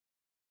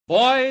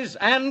Boys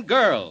and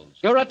girls,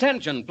 your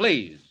attention,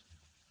 please.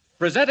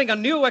 Presenting a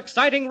new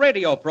exciting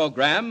radio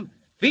program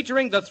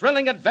featuring the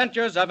thrilling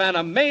adventures of an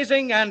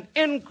amazing and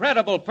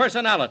incredible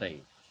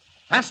personality.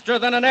 Faster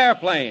than an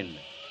airplane,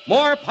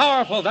 more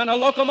powerful than a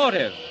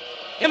locomotive,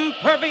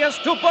 impervious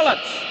to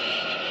bullets.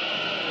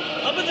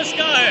 Up in the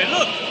sky,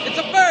 look! It's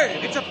a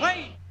bird! It's a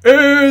plane!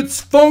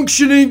 It's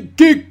Functioning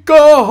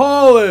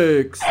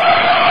Geekaholics!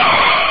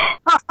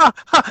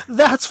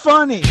 That's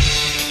funny!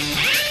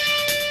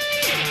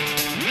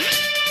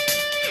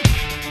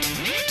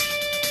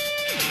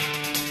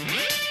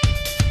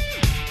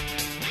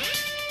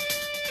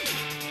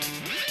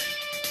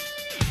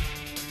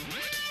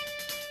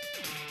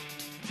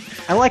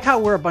 I like how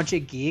we're a bunch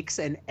of geeks,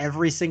 and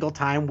every single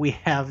time we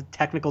have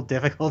technical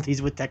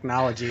difficulties with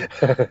technology.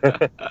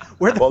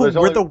 We're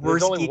the worst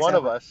There's only geeks one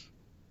ever. of us.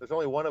 There's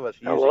only one of us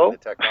Hello? using the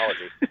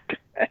technology.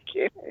 I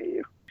can't hear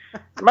you.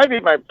 It might be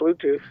my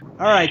Bluetooth.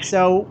 All right,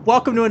 so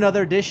welcome to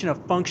another edition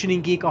of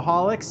Functioning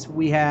Geekaholics.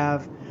 We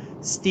have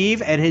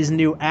Steve and his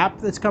new app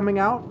that's coming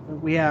out.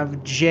 We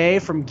have Jay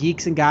from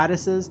Geeks and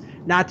Goddesses,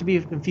 not to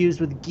be confused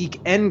with Geek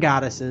and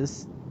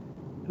Goddesses,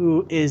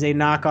 who is a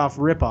knockoff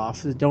ripoff,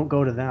 so don't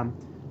go to them.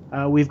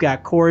 We've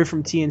got Corey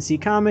from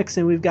TNC Comics,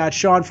 and we've got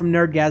Sean from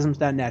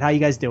Nerdgasms.net. How you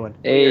guys doing?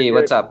 Hey,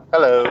 what's up?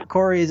 Hello.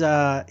 Corey's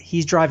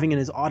he's driving in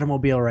his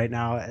automobile right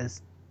now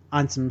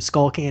on some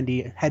Skull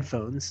Candy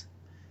headphones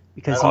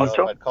because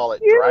I'd call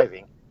it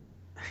driving.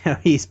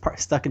 he's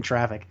stuck in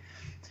traffic.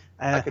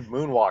 I could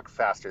moonwalk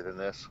faster than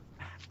this.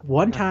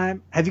 One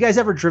time, have you guys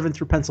ever driven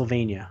through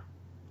Pennsylvania?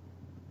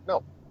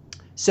 No.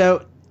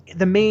 So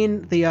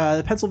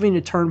the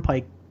Pennsylvania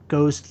Turnpike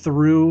goes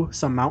through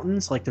some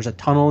mountains, like there's a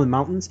tunnel in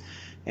mountains.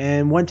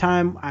 And one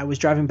time I was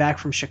driving back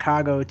from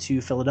Chicago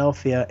to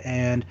Philadelphia,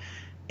 and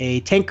a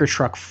tanker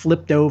truck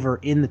flipped over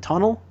in the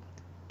tunnel.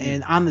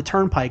 And on the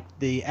turnpike,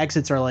 the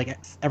exits are like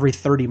every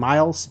 30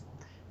 miles.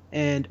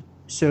 And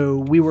so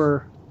we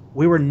were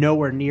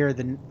nowhere near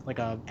the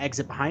a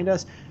exit behind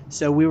us.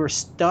 So we were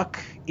stuck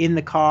in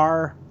the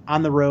car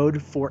on the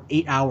road for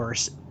 8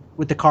 hours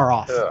with the car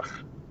off. Ugh.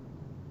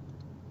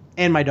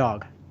 And my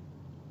dog.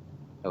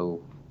 Oh,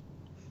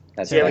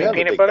 that's Yeah, I we right. have a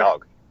peanut big butter?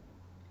 dog.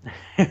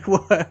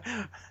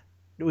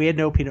 We had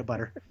no peanut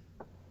butter.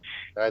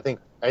 I think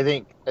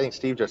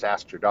Steve just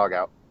asked your dog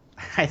out.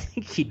 I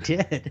think he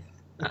did.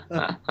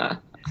 Do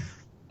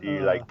you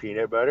like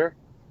peanut butter?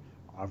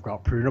 I've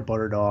got peanut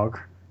butter, dog.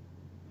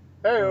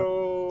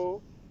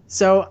 Hey-o.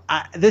 So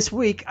this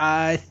week,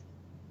 I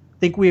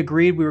think we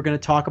agreed we were going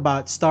to talk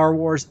about Star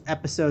Wars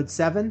Episode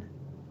 7.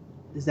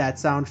 Does that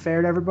sound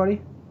fair to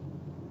everybody?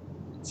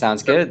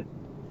 Sounds good.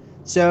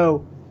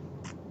 So,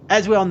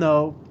 as we all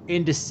know,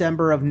 in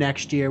December of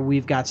next year,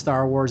 we've got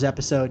Star Wars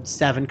Episode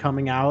 7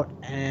 coming out.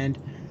 And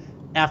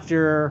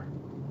after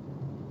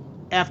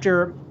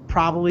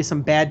probably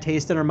some bad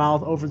taste in our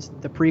mouth over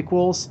the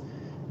prequels,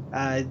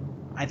 I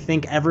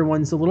think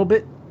everyone's a little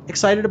bit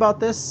excited about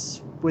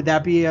this. Would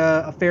that be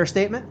a fair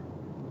statement?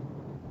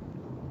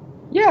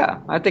 Yeah,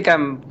 I think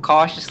I'm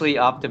cautiously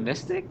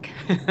optimistic.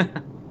 More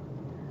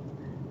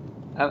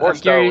I'm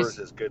Star curious. Wars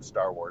is good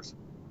Star Wars.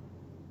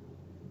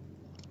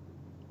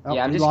 Oh,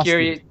 Yeah, I'm we just lost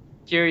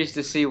curious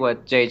to see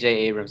what J.J.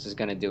 Abrams is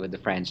gonna do with the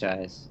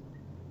franchise.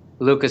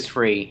 Lucas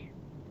free.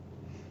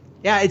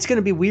 Yeah, it's going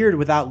to be weird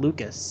without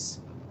Lucas.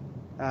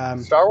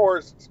 Star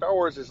Wars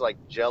is like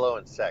Jello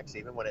and sex.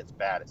 Even when it's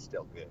bad, it's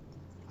still good.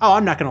 Oh,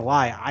 I'm not going to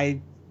lie. I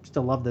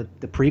still love the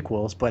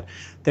prequels, but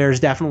there's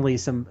definitely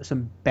some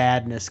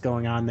badness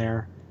going on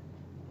there.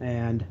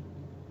 And,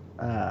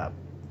 I'm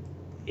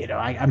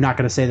not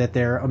going to say that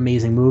they're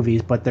amazing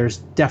movies, but there's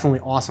definitely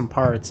awesome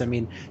parts. I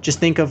mean, just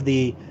think of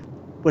the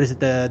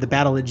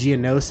Battle of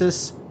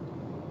Geonosis,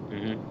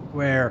 Mm-hmm.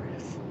 where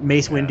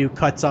Mace Windu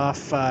cuts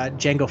off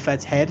Jango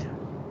Fett's head.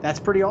 That's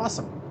pretty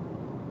awesome.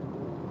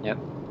 Yep.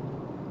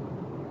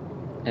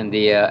 And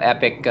the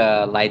epic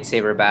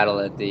lightsaber battle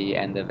at the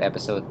end of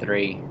Episode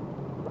 3.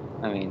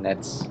 I mean,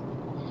 that's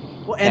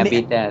Well, can't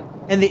beat that.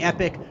 And the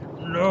epic,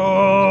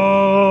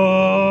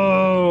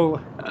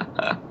 no!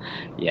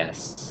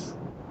 Yes.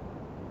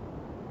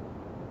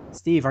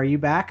 Steve, are you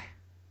back?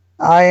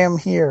 I am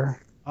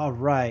here. All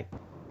right.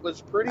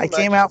 Was pretty. I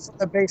came out from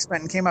the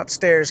basement and came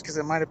upstairs because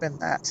it might have been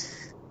that.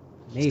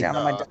 Maybe. Down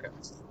on my okay.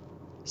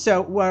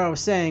 So what I was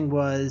saying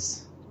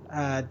was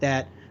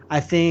that I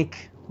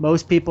think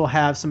most people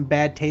have some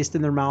bad taste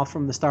in their mouth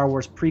from the Star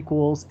Wars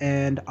prequels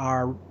and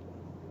are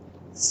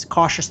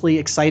cautiously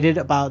excited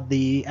about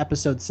the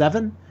Episode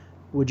 7.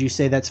 Would you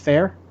say that's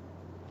fair?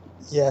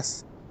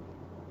 Yes,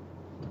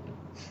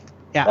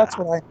 Yeah, that's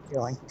what I'm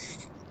feeling.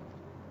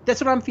 that's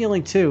what I'm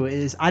feeling too.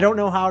 Is I don't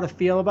know how to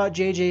feel about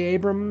J.J.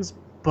 Abrams,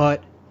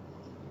 but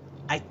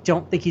I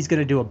don't think he's going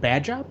to do a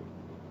bad job.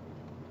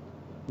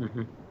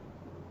 Mm-hmm.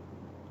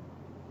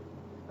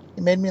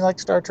 It made me like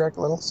Star Trek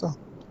a little, so.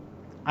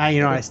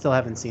 I still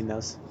haven't seen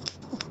those.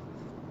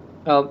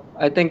 Well,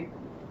 I think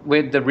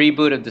with the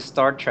reboot of the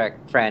Star Trek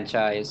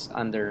franchise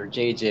under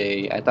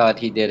JJ, I thought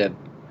he did a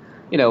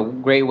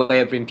great way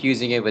of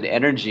infusing it with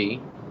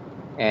energy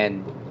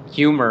and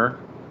humor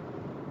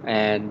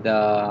and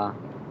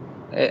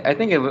I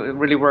think it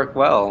really worked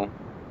well.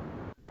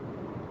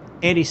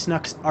 And he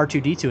snuck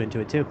R2-D2 into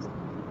it too.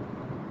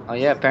 Oh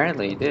yeah,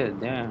 apparently he did.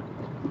 Yeah.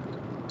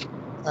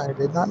 I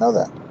did not know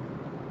that.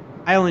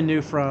 I only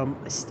knew from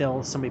a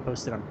still somebody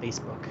posted on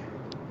Facebook.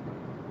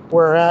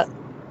 Where at?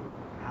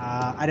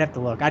 I'd have to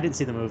look. I didn't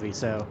see the movie,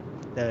 so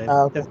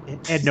Okay.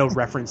 it had no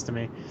reference to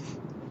me.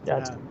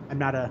 Gotcha. I'm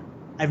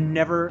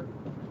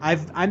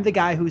the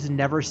guy who's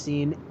never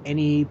seen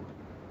any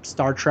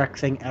Star Trek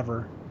thing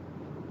ever.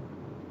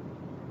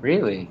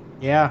 Really?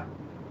 Yeah.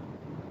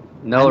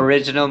 No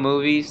original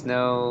movies,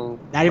 no.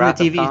 Not even the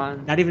TV.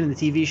 Wrath-a-thon? Not even the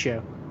TV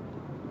show.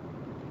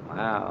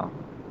 Wow.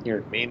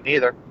 You're Me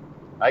neither.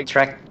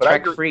 Trek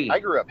free. I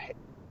grew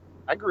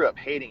up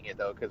hating it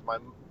though, because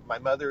my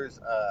mother's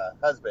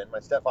husband, my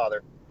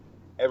stepfather,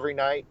 every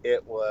night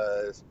it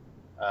was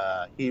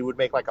he would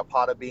make like a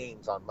pot of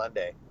beans on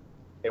Monday,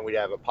 and we'd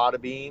have a pot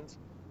of beans,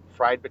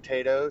 fried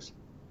potatoes,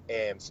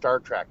 and Star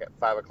Trek at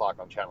 5 o'clock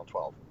on Channel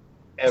 12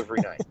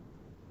 every night.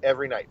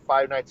 Every night,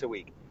 5 nights a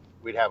week.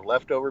 We'd have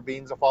leftover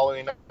beans the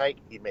following night.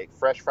 He'd make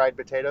fresh fried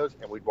potatoes,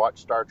 and we'd watch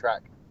Star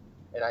Trek.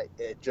 And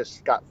it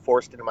just got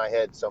forced into my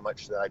head so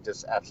much that I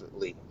just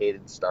absolutely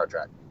hated Star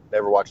Trek.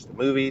 Never watched the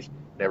movies,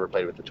 never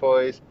played with the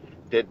toys,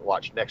 didn't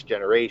watch Next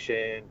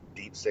Generation,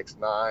 Deep Six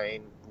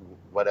Nine,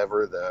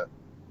 whatever the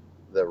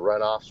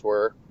runoffs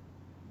were.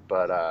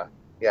 But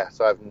yeah,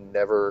 so I've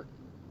never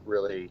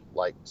really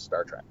liked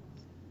Star Trek.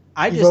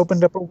 You've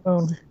opened up a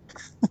wound.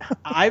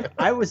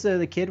 I was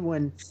the kid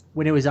when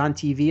it was on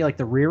TV, like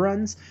the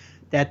reruns,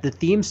 that the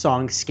theme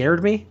song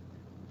scared me.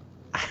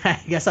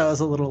 I guess I was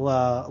a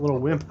little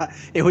wimp.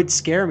 It would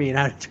scare me, and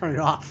I'd turn it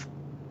off.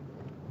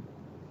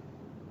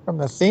 From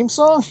the theme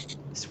song?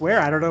 I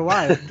swear, I don't know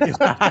why.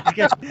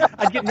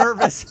 I'd get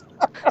nervous.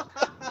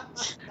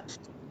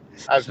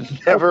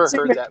 I've never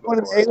heard that before. One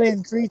of the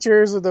alien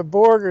creatures or the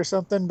Borg or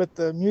something, but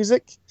the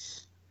music.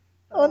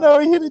 Oh no,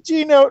 he hit a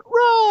G note.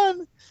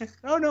 Run!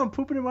 Oh no, I'm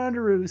pooping in my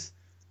underoos.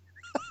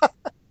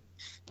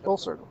 Full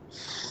circle.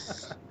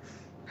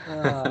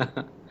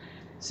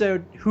 So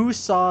who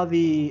saw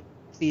back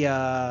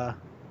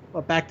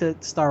to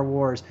Star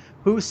Wars,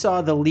 who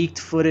saw the leaked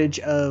footage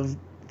of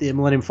the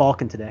Millennium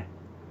Falcon today?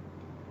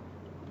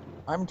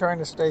 I'm trying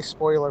to stay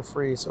spoiler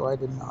free, so I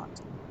did not.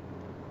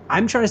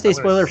 I'm trying to stay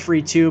spoiler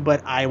free too,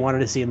 but I wanted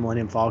to see the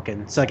Millennium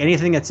Falcon. So like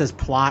anything that says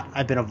plot,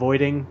 I've been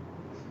avoiding.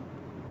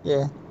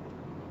 Yeah.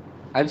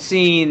 I've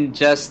seen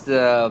just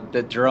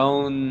the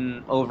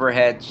drone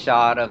overhead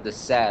shot of the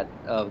set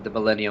of the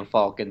Millennium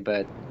Falcon,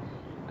 but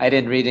I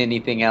didn't read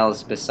anything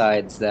else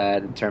besides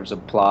that in terms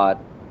of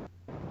plot.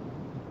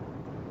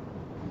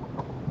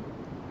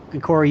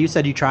 And Corey, you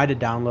said you tried to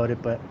download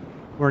it, but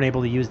weren't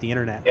able to use the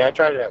internet. Yeah, I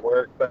tried it at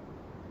work, but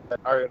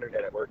our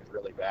internet at work is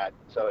really bad.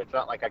 So it's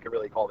not like I could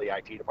really call the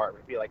IT department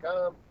and be like,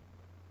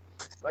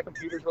 my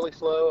computer's really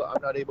slow.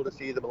 I'm not able to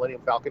see the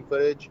Millennium Falcon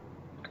footage.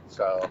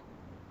 So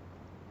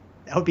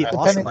that would be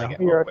awesome.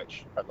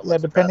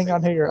 Depending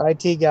on who your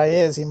IT guy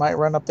is, he might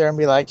run up there and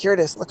be like, "Here it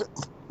is. Look at,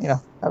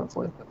 have it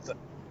for you."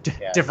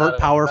 Yeah, divert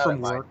power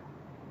from work.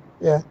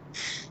 Yeah.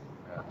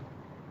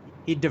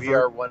 He'd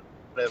divert.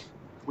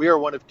 We are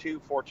one of 2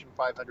 Fortune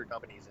 500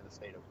 companies in the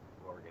state of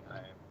Oregon. I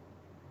am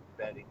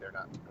betting they're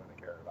not going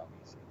to care about me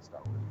seeing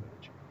Star Wars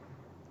footage.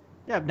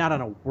 Yeah, not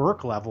on a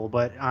work level,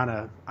 but on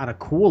a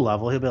cool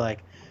level. He'll be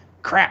like,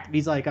 "Crap!"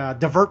 He's like,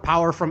 "Divert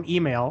power from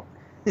email."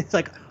 It's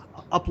like,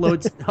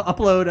 upload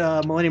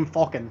Millennium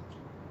Falcon.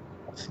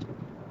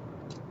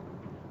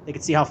 They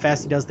can see how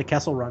fast he does the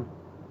Kessel Run.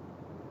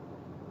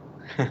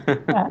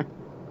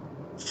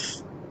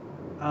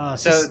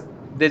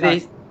 Did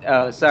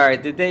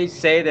they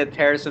say that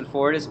Harrison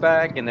Ford is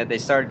back and that they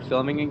started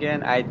filming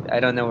again? I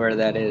don't know where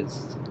that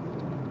is.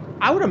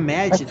 I would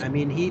imagine. I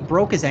mean, he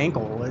broke his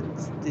ankle.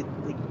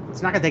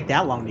 It's not gonna take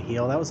that long to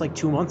heal. That was like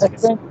 2 months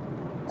ago.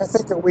 I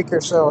think a week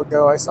or so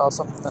ago, I saw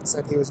something that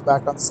said he was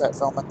back on set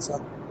filming. So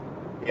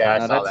yeah,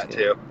 I saw that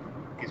too.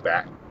 He's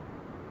back.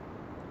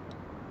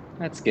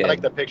 That's good. I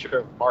like the picture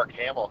of Mark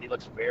Hamill. He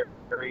looks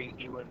very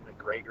Ewan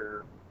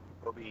McGregor,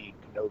 Obi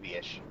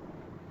Kenobi-ish.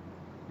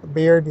 The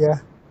beard, yeah.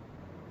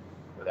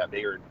 With that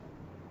beard.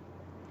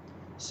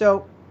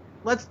 So,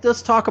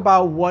 let's talk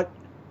about what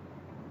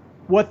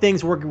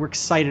things we're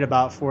excited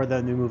about for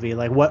the new movie.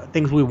 Like what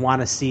things we want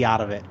to see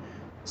out of it.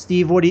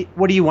 Steve, what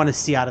do you want to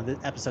see out of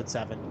episode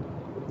 7?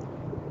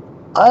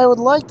 I would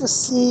like to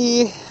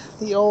see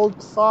the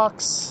old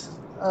Fox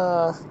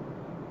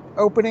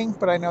opening,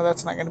 but I know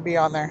that's not going to be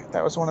on there.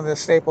 That was one of the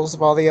staples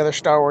of all the other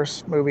Star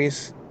Wars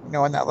movies. You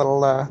know, when that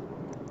little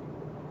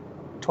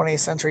 20th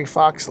Century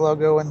Fox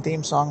logo and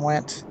theme song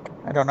went.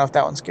 I don't know if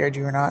that one scared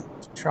you or not,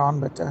 Sean,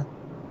 but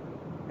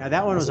yeah,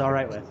 that one was all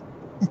right with.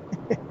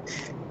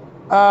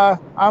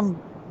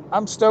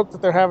 I'm stoked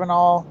that they're having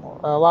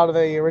a lot of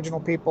the original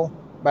people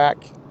back.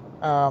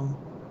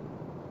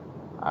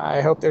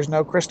 I hope there's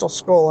no Crystal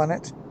Skull in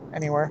it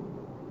anywhere.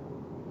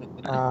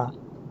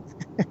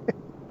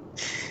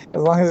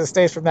 As long as it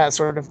stays from that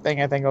sort of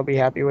thing, I think I'll be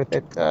happy with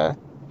it.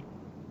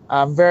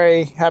 I'm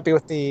very happy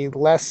with the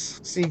less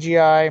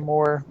CGI,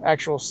 more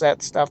actual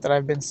set stuff that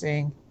I've been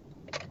seeing.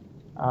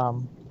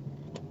 So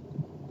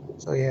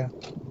yeah.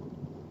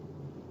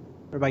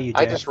 What about you, Jay?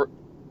 I just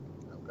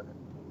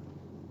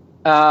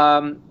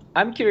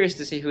I'm curious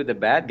to see who the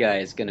bad guy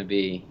is going to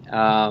be.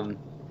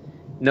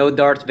 No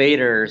Darth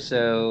Vader,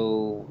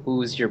 so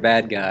who's your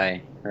bad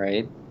guy,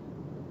 right?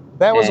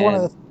 That was one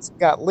of the And things that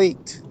got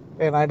leaked,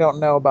 and I don't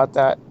know about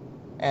that.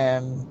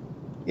 And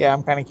yeah,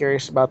 I'm kind of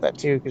curious about that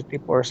too, because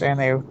people were saying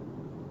they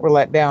were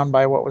let down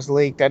by what was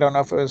leaked. I don't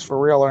know if it was for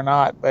real or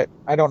not, but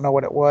I don't know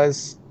what it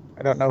was.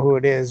 I don't know who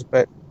it is,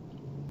 but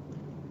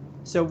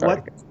So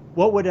sorry.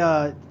 what would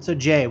so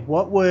Jay,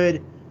 what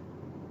would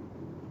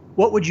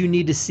you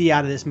need to see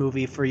out of this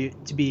movie for you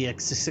to be a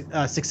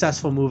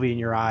successful movie in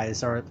your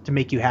eyes, or to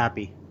make you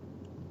happy?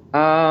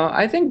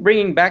 I think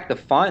bringing back the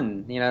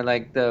fun,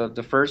 like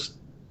the first,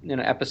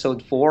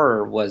 episode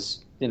 4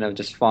 was,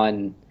 just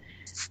fun,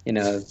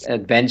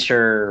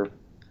 adventure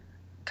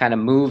kind of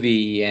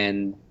movie,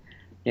 and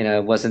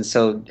it wasn't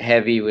so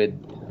heavy with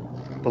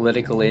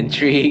political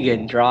intrigue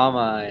and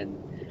drama, and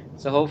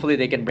so hopefully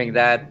they can bring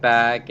that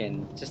back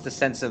and just a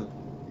sense of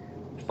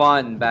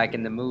fun back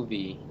in the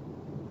movie,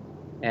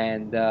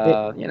 and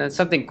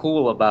something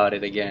cool about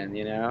it again.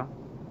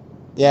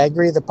 Yeah, I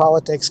agree. The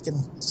politics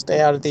can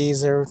stay out of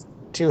these. They're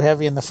too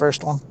heavy in the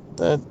first one.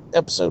 The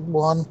episode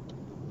 1,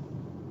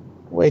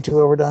 way too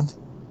overdone.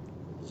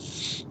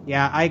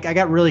 Yeah, I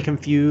got really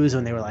confused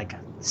when they were like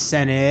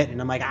Senate,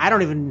 and I'm like, I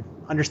don't even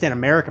understand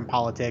American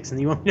politics, and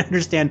you want me to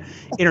understand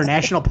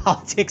international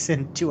politics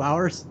in 2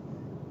 hours?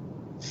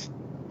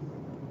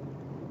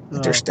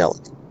 Interstellar.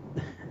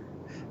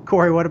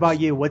 Corey, what about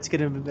you? What's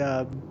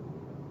gonna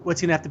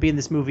have to be in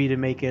this movie to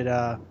make it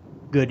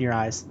good in your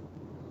eyes?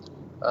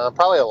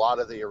 probably a lot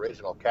of the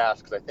original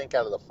cast, because I think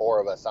out of the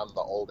 4 of us, I'm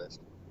the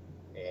oldest,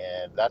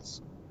 and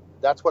that's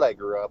what I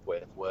grew up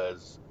with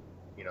was,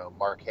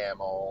 Mark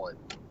Hamill and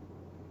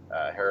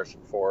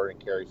Harrison Ford and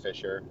Carrie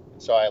Fisher.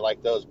 So I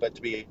like those. But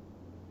to be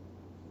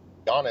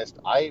honest,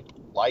 I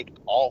liked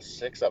all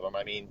 6 of them.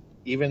 I mean,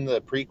 even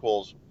the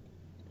prequels,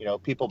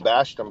 people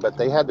bashed them, but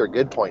they had their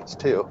good points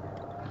too.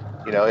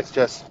 It's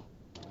just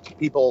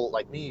people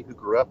like me who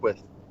grew up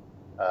with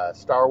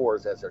Star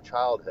Wars as their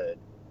childhood.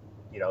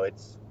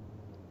 It's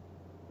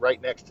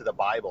right next to the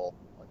Bible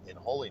in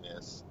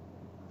holiness,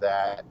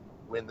 that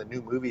when the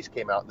new movies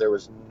came out, there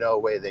was no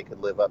way they could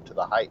live up to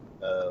the hype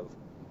of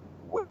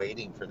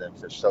waiting for them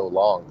for so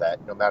long,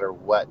 that no matter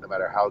what, no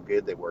matter how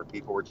good they were,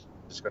 people were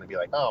just going to be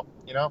like, oh,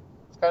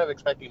 it's kind of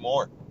expecting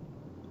more.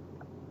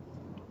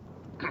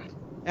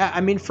 Yeah,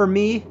 I mean, for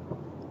me,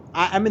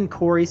 I'm in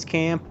Corey's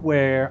camp,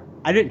 where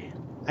I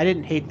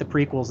didn't hate the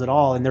prequels at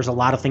all, and there's a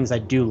lot of things I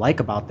do like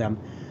about them.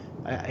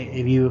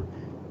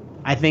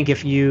 I think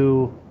if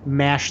you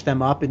mashed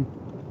them up and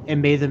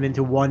made them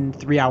into one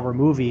 3-hour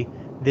movie,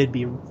 they'd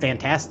be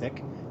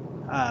fantastic.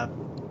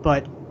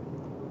 But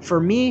for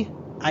me,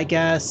 I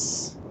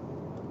guess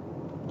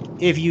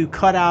if you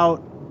cut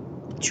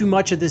out too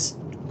much of this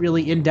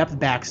really in-depth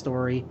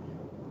backstory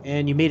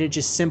and you made it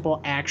just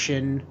simple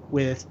action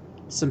with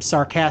some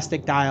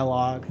sarcastic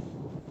dialogue,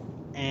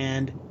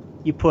 and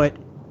you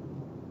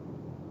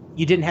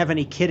didn't have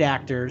any kid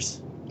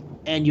actors,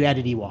 and you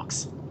added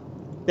Ewoks.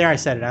 There, I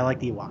said it. I like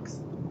the Ewoks.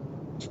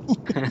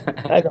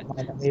 I don't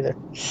mind them either.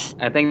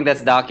 I think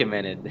that's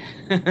documented.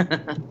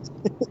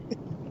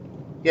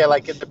 Yeah,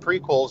 like in the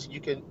prequels,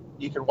 you can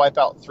wipe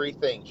out 3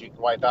 things. You can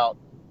wipe out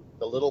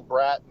the little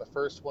brat in the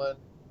first one,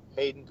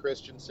 Hayden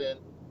Christensen,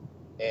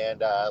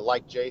 and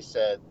like Jay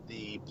said,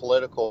 the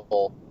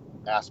political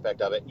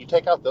aspect of it. You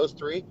take out those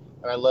 3,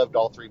 and I loved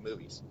all 3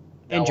 movies.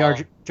 And Now,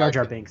 Jar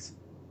Jar Binks.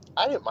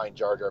 I didn't mind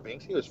Jar Jar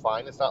Binks. He was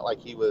fine. It's not like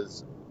he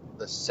was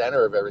the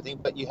center of everything,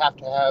 but you have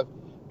to have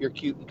your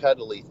cute and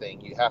cuddly thing.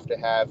 You have to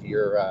have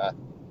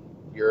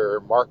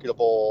your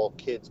marketable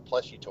kids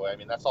plushie toy. I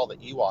mean, that's all the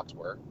Ewoks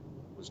were.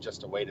 It was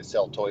just a way to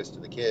sell toys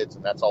to the kids,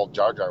 and that's all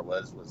Jar Jar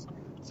was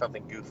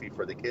something goofy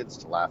for the kids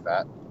to laugh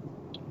at.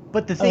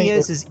 But the thing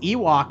is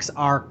Ewoks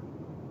are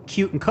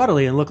cute and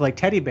cuddly and look like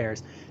teddy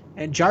bears,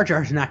 and Jar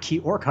Jar's not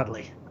cute or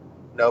cuddly.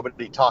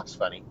 Nobody talks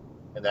funny,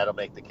 and that'll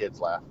make the kids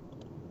laugh.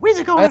 Where's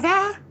it going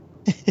there?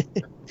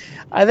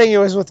 I think it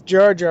was with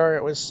Jar Jar,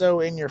 it was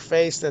so in your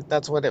face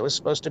that's what it was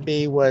supposed to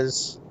be,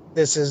 was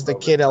this is the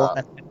kid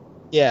element.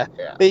 Yeah.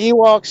 The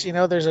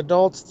Ewoks, there's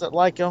adults that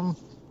like them.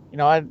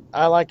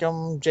 I like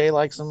them. Jay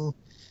likes them.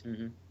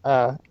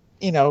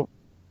 Mm-hmm.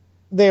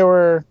 They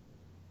were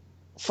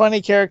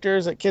funny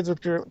characters that kids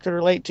could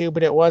relate to,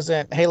 but it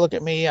wasn't, hey, look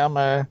at me,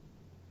 I'm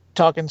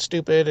talking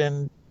stupid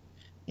and,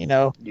 you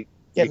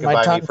can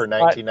buy me for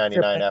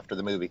 $19.99 after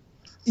the movie.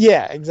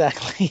 Yeah,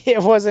 exactly.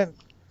 It wasn't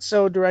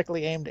so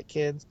directly aimed at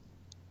kids.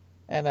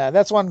 And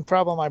that's one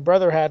problem my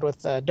brother had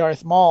with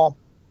Darth Maul.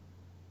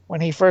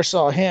 When he first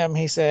saw him,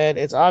 he said,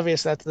 it's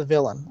obvious that's the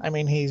villain. I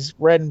mean, he's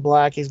red and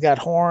black. He's got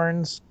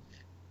horns.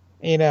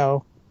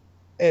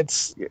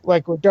 It's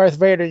like with Darth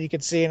Vader, you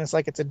could see, and it's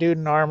like it's a dude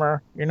in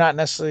armor. You're not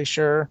necessarily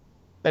sure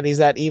that he's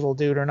that evil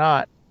dude or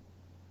not.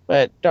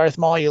 But Darth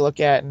Maul, you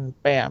look at and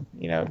bam,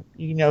 you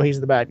know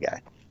he's the bad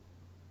guy.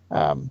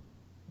 I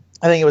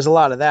think it was a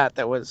lot of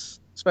that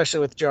was, especially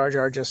with Jar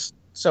Jar, just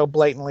so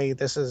blatantly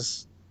this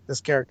is this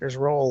character's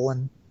role,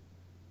 and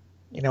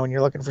when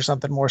you're looking for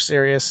something more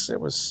serious, it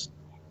was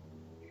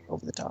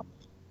over the top.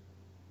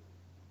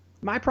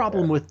 My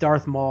problem with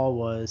Darth Maul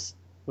was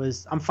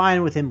I'm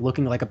fine with him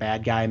looking like a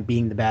bad guy and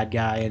being the bad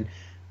guy and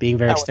being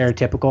very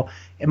stereotypical.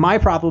 And my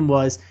problem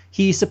was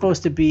he's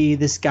supposed to be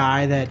this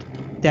guy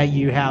that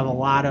you have a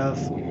lot of,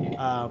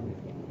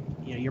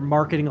 you're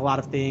marketing a lot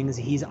of things.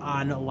 He's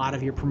on a lot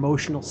of your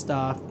promotional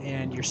stuff,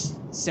 and you're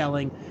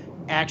selling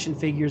action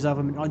figures of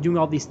him and doing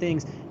all these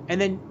things. And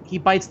then he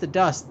bites the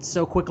dust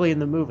so quickly in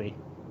the movie.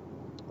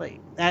 Like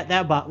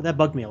that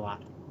bugged me a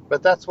lot.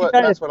 But that's what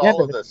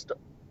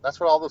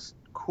all the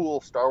cool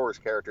Star Wars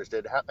characters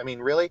did. I mean,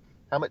 really,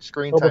 how much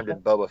screen time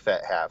did Boba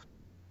Fett have?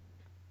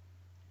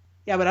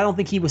 Yeah, but I don't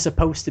think he was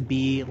supposed to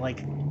be like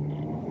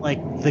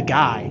the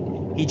guy.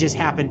 He just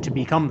happened to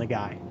become the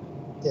guy.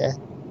 Yeah.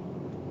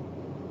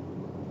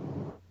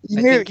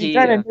 You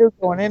kind of knew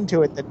going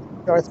into it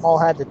that Darth Maul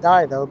had to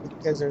die, though,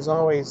 because there's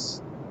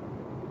always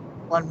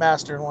one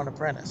master and one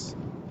apprentice.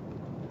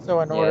 So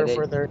in order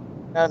for their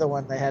another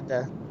one, he had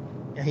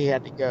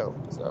to go.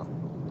 So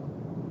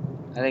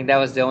I think that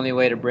was the only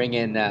way to bring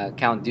in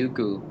Count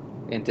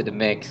Dooku into the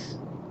mix.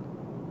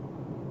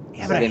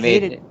 Yeah, but I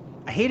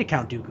hated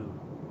Count Dooku.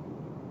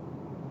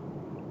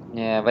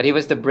 Yeah, but he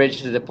was the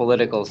bridge to the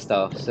political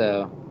stuff,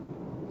 so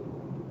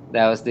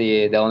that was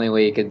the only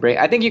way you could bring.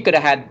 I think you could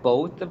have had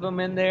both of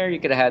them in there. You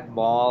could have had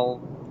Maul,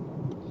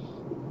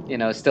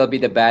 still be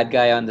the bad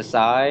guy on the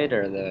side,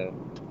 or the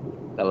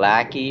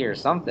lackey or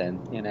something,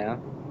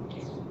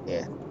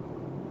 Yeah.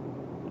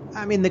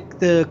 I mean,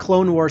 the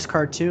Clone Wars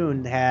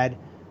cartoon had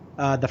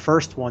the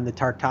first one, the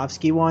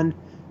Tartakovsky one,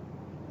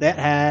 that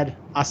had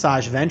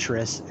Asajj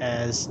Ventress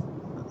as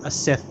a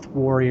Sith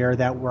warrior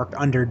that worked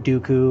under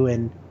Dooku,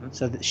 and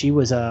so that she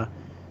was a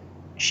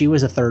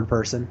third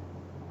person.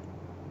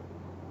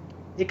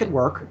 It could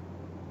work.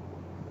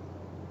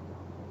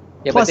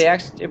 Yeah, plus,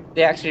 but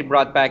they actually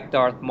brought back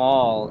Darth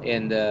Maul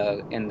in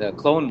the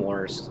Clone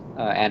Wars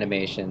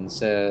animation.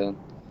 So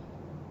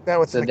that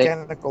with the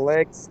mechanical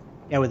legs.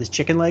 Yeah, with his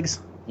chicken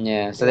legs.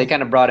 Yeah, so they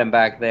kind of brought him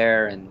back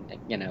there, and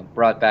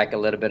brought back a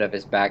little bit of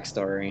his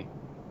backstory.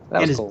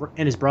 That was cool.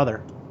 And his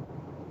brother.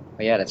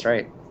 Oh, yeah, that's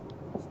right.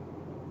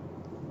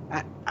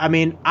 I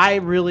mean, I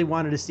really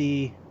wanted to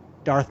see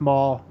Darth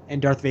Maul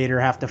and Darth Vader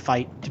have to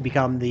fight to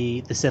become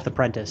the Sith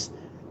apprentice.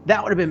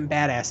 That would have been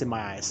badass in my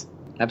eyes.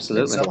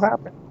 Absolutely. It so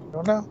happened. I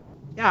don't know.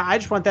 Yeah, I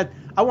just want that.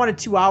 I wanted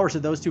 2 hours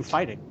of those two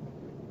fighting.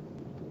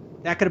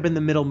 That could have been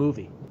the middle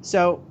movie.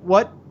 So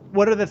what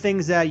are the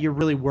things that you're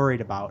really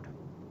worried about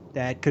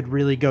that could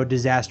really go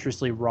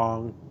disastrously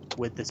wrong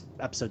with this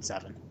episode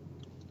 7?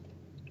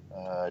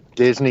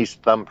 Disney's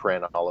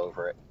thumbprint all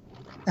over it.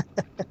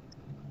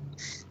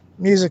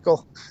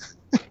 Musical.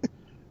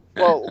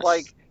 Well,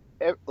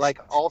 like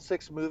all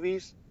six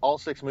movies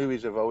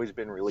have always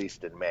been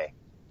released in May.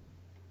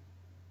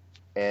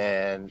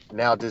 And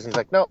now Disney's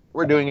like, no,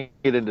 we're doing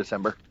it in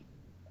December.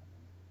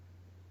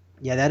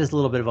 Yeah, that is a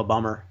little bit of a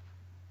bummer.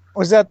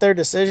 Was that their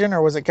decision,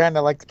 or was it kind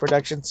of like the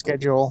production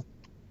schedule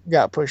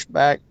got pushed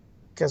back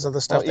because of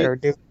the stuff they were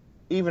doing?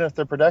 Even if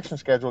the production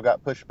schedule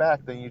got pushed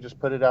back, then you just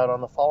put it out on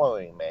the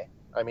following May.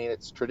 I mean,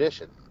 it's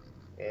tradition.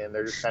 And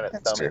they're just kind of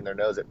thumbing their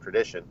nose at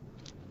tradition.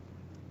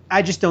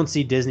 I just don't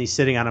see Disney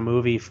sitting on a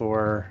movie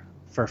for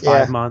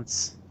 5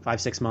 months,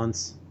 5-6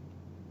 months.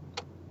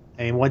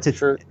 I mean, once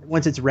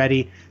it's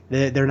ready,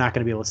 they're not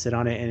going to be able to sit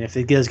on it. And if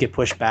it does get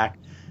pushed back,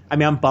 I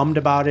mean, I'm bummed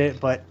about it,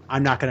 but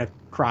I'm not going to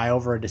cry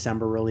over a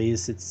December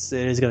release. It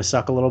is going to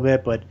suck a little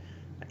bit, but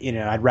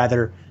I'd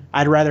rather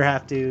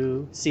have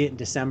to see it in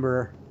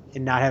December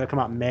and not have it come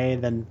out in May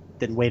than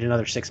wait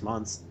another 6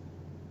 months.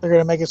 They're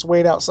going to make us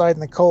wait outside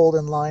in the cold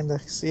in line to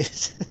see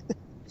it.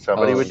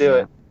 Somebody would do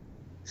it.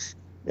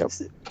 Yep.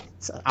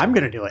 So I'm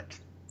going to do it.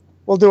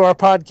 We'll do our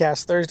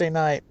podcast Thursday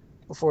night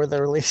before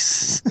the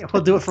release. Yeah,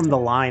 we'll do it from the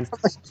line.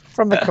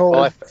 From the cold.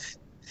 Well,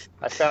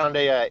 I found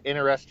a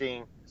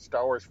interesting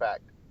Star Wars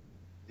fact.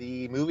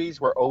 The movies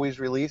were always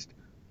released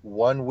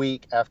 1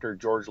 week after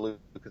George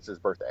Lucas's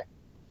birthday.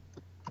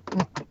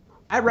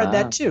 I read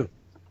that too.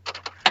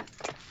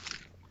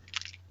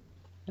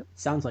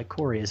 Sounds like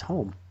Corey is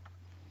home.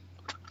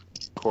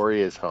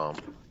 Corey is home.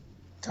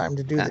 Time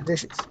to do the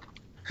dishes.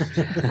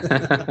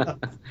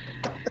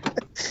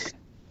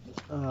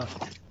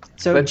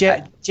 So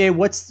Jay,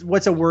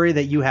 what's a worry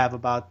that you have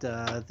about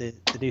the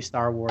new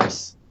Star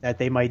Wars that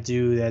they might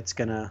do that's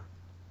gonna?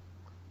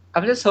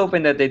 I'm just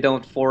hoping that they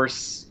don't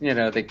force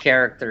the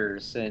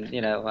characters, and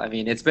I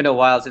mean, it's been a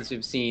while since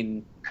we've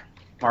seen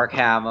Mark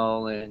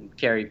Hamill and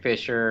Carrie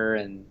Fisher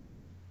and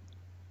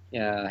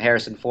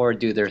Harrison Ford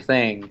do their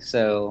thing.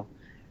 So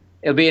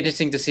it'll be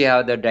interesting to see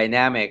how their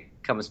dynamic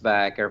comes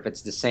back, or if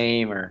it's the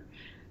same, or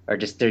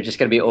just they're just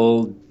gonna be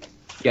old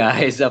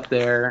guys up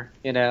there,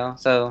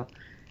 So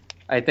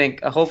I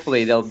think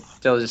hopefully they'll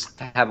just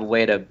have a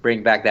way to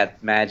bring back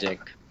that magic.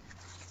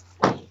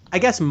 I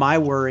guess my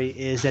worry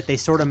is that they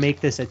sort of make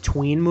this a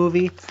tween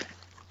movie,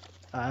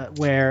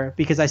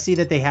 because I see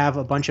that they have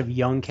a bunch of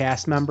young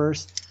cast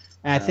members,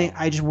 and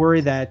I just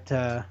worry that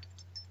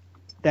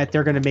that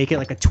they're going to make it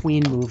like a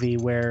tween movie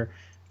where,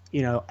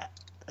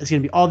 it's going to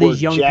be all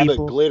these young Jabba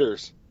people.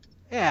 Glitters.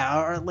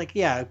 Yeah,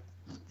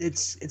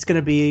 it's going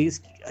to be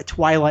a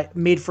Twilight,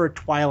 made for a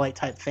Twilight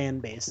type fan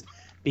base,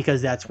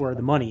 because that's where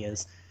the money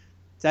is.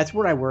 That's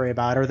what I worry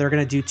about. Or they're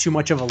going to do too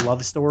much of a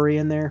love story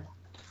in there,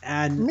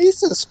 and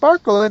Misa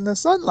sparkle in the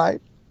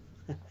sunlight.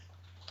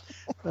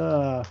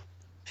 Misa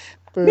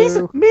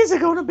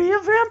going to be a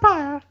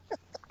vampire.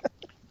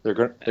 They're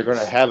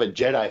gonna have a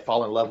Jedi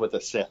fall in love with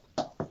a Sith.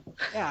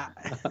 Yeah.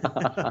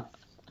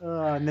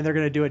 And then they're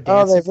going to do a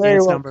dance, they very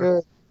dance well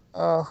number. could.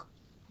 Oh.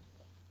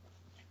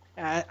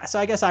 So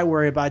I guess I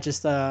worry about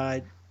just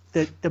the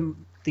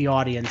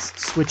audience,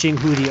 switching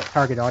who the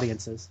target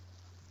audience is.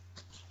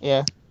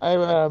 Yeah,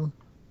 I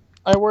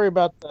worry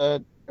about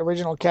the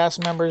original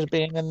cast members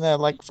being in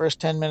the first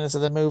 10 minutes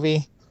of the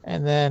movie,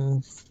 and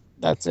then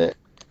that's it.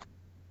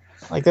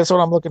 That's what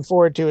I'm looking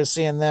forward to, is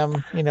seeing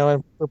them,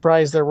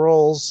 reprise their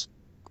roles,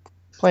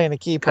 playing a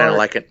key part.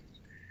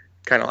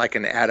 Kind of like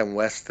an Adam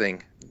West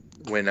thing,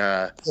 when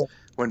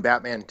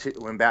Batman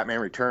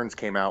Returns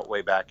came out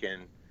way back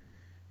in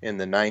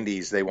the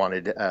 90s, they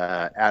wanted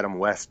Adam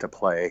West to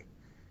play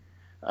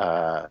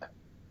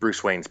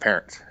Bruce Wayne's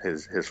parents,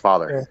 his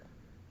father.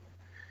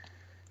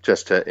 Yeah.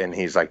 And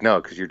he's like,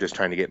 no, because you're just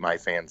trying to get my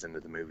fans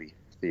into the movie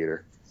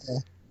theater.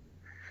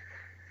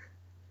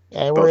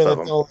 Yeah, I worry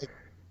that they'll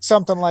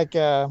something like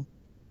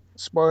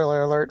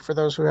spoiler alert for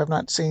those who have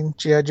not seen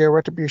G.I. Joe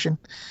Retribution.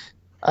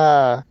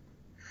 Oh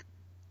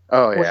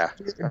yeah,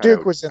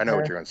 Duke was in I know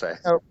there. what you're gonna say.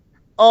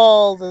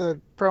 All the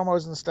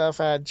promos and stuff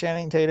had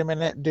Channing Tatum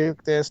in it,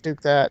 Duke this,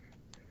 Duke that.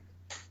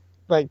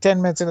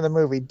 10 minutes into the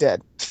movie,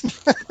 dead.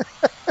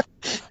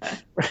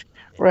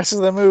 Rest of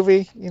the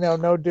movie,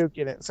 no Duke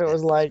in it. So it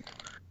was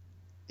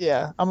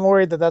I'm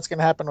worried that that's going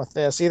to happen with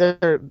this.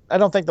 Either I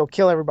don't think they'll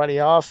kill everybody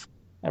off.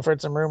 I've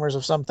heard some rumors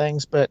of some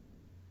things, but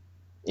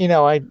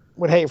I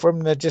would hate for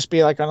them to just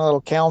be on a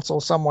little council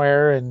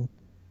somewhere, and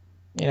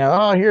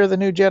here are the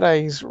new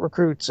Jedi's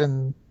recruits,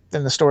 and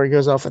then the story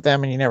goes off with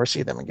them, and you never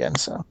see them again.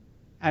 So.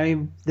 I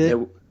mean,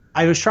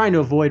 I was trying to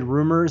avoid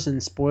rumors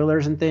and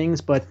spoilers and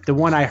things, but the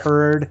one I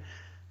heard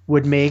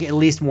would make at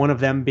least one of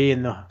them be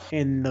in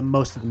the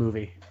most of the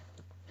movie.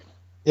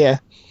 Yeah.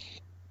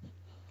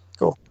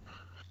 Cool.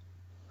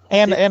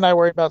 And I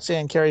worry about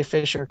seeing Carrie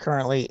Fisher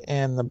currently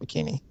in the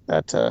bikini.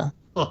 That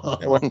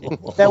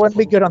wouldn't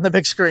be good on the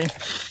big screen.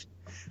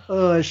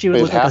 She would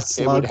look like a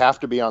slug. It would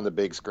have to be on the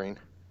big screen.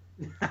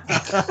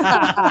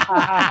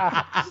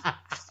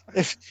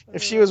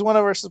 If she was one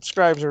of our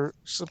subscribers,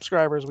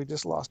 we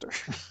just lost her.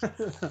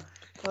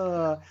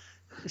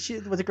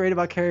 What's great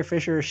about Carrie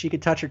Fisher is she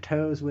could touch her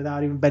toes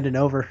without even bending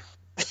over.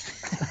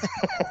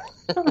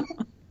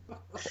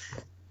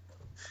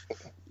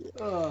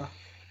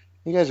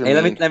 You guys are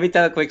mean. Let me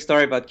tell a quick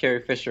story about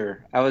Carrie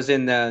Fisher. I was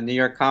in New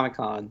York Comic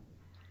Con,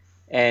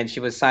 and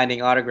she was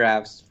signing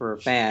autographs for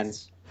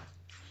fans,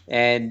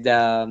 and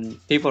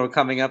people were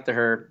coming up to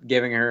her,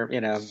 giving her,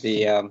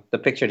 the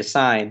picture to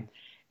sign,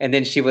 and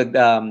then she would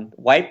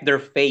wipe their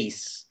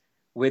face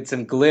with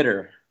some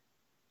glitter,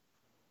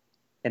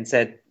 and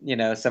said,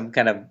 some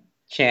kind of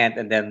chant,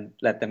 and then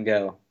let them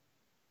go.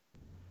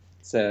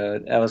 So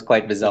that was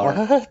quite bizarre.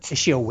 What? Is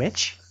she a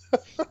witch?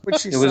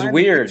 It was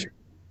weird.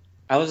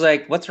 I was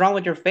like, "What's wrong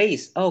with your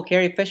face?" "Oh,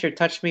 Carrie Fisher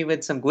touched me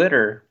with some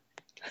glitter."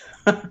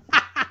 Who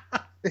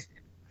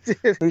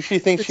does she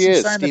think she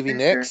is? Stevie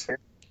Nicks?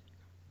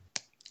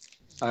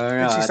 I don't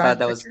know. I thought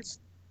that was.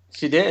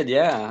 She did,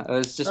 yeah. It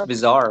was just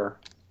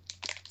bizarre.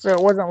 So it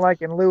wasn't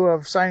like in lieu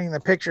of signing the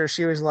picture,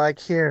 she was like,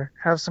 "Here,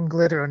 have some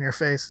glitter on your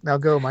face. Now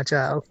go, my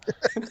child."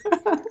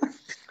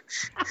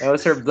 That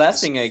was her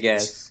blessing, I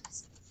guess.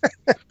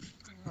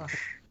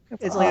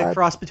 It's like a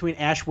cross between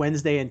Ash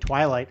Wednesday and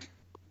Twilight.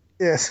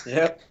 Yes.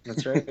 Yep,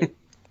 that's right.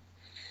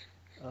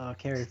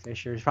 Carrie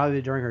Fisher. It's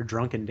probably during her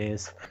drunken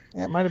days.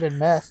 Yeah, it might have been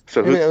meth.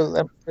 So maybe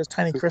it was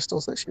tiny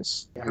crystals that she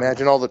was.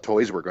 Imagine all the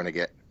toys we're going to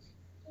get.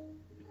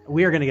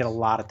 We are going to get a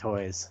lot of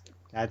toys.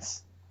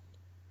 That's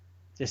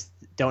just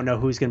don't know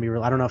who's going to be.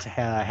 I don't know if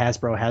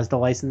Hasbro has the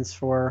license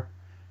for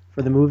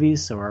the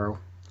movies or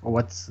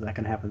what's that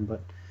going to happen.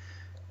 But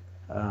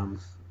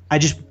I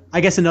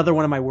guess another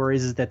one of my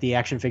worries is that the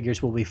action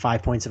figures will be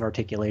 5 points of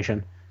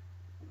articulation.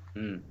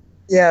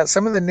 Yeah,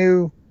 some of the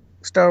new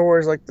Star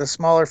Wars, like the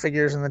smaller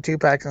figures and the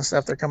 2-packs and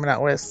stuff they're coming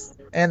out with,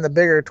 and the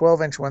bigger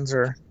 12-inch ones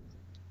are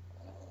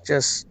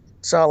just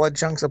solid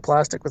chunks of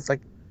plastic with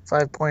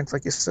 5 points,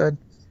 like you said.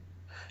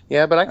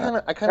 Yeah, but I kind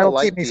of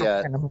like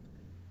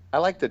I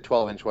like the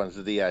 12-inch ones,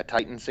 the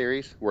Titan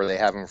series, where they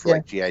have them for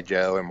G.I.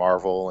 Joe and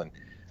Marvel, and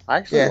I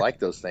actually like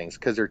those things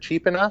because they're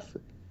cheap enough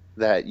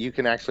that you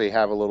can actually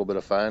have a little bit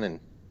of fun, and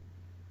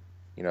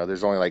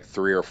there's only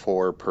 3 or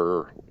 4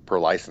 per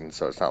license,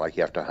 so it's not like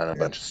you have to hunt a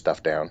bunch of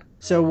stuff down.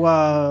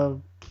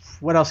 So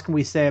what else can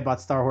we say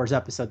about Star Wars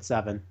Episode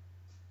 7?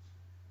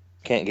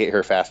 Can't get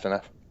here fast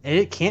enough.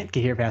 It can't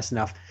get here fast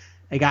enough.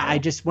 Like I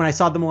just when I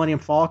saw the Millennium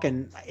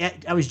Falcon,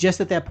 I was just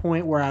at that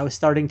point where I was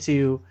starting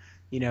to,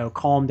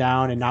 calm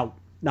down and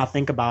not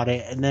think about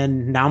it, and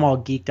then now I'm all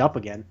geeked up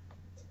again.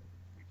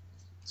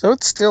 So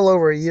it's still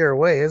over a year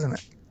away, isn't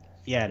it?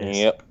 Yeah, it is.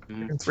 Yep.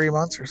 In 3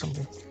 months or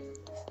something.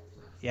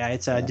 Yeah,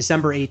 it's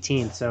December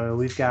 18th, so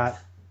we've got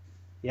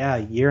a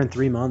year and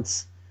 3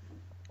 months.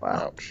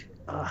 Wow.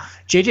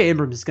 J.J.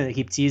 Abrams is going to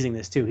keep teasing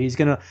this too. He's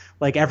going to,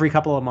 like, every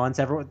couple of months,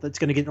 it's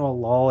going to get into a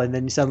lull, and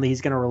then suddenly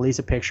he's going to release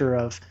a picture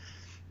of,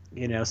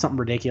 something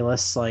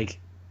ridiculous like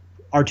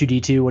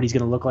R2-D2, what he's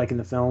going to look like in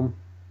the film.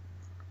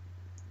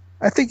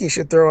 I think you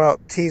should throw out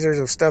teasers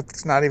of stuff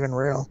that's not even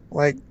real,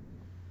 like,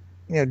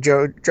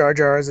 Jar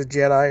Jar as a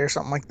Jedi or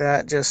something like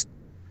that. Just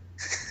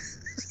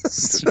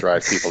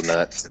drive people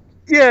nuts.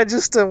 Yeah,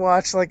 just to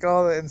watch like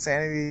all the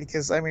insanity,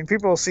 because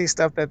people will see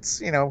stuff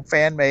that's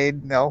fan made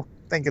and they'll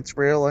think it's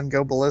real and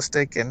go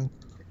ballistic, and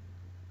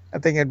I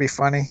think it'd be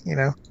funny.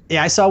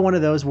 Yeah, I saw one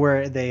of those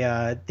where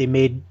they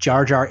made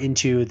Jar Jar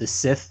into the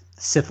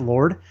Sith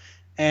Lord,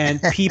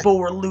 and people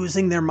were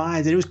losing their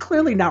minds. And it was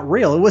clearly not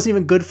real. It wasn't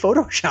even good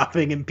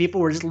photoshopping, and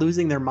people were just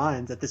losing their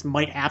minds that this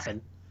might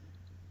happen.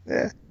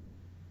 Yeah,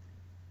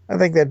 I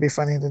think that'd be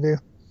funny to do.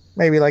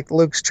 Maybe like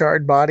Luke's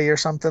charred body or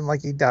something,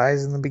 like he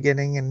dies in the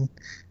beginning and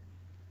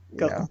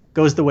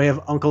goes the way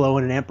of Uncle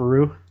Owen and Aunt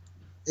Beru.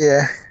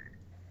 Yeah.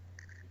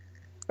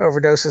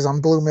 Overdoses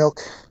on blue milk.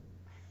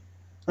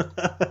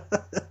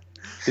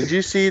 Did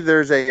you see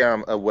there's a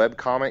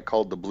webcomic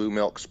called The Blue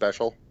Milk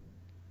Special?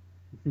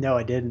 No,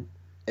 I didn't.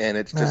 And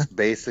it's just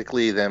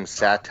basically them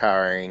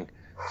satiring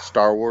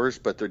Star Wars,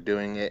 but they're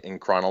doing it in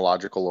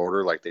chronological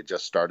order, like they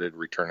just started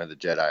Return of the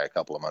Jedi a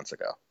couple of months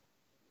ago.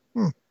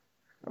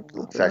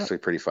 It's actually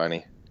pretty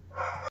funny.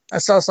 I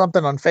saw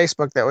something on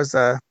Facebook that was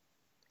like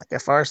a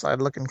Far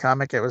Side looking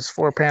comic. It was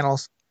 4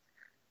 panels.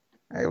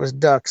 It was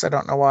ducks. I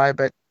don't know why,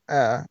 but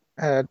had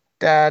a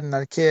dad and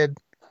a kid.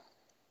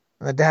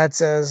 And the dad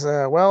says,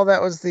 well,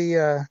 that was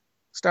the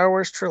Star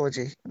Wars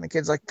trilogy. And the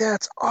kid's like,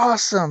 that's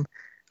awesome.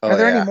 Are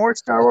there any more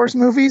Star Wars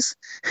movies?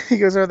 He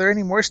goes, are there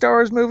any more Star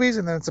Wars movies?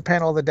 And then it's a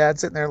panel of the dad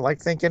sitting there like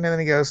thinking, and then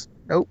he goes,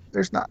 nope,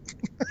 there's not.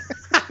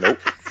 Nope.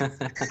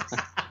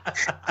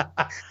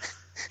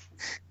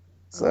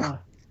 So,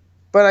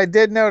 but I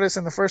did notice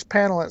in the first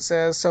panel it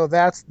says, so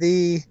that's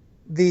the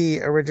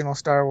original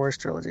Star Wars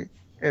trilogy.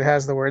 It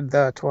has the word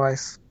 "the"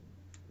 twice.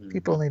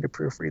 People need to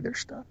proofread their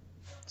stuff.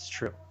 It's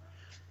true.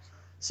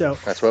 So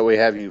that's what we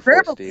have you for,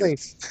 Grammar Steve.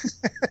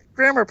 Police.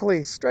 Grammar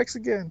Police strikes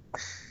again.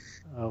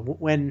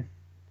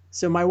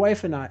 My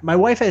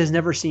wife has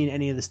never seen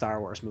any of the Star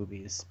Wars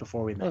movies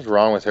before we met. What's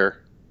wrong with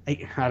her?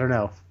 I don't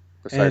know.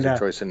 Besides her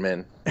choice in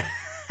men.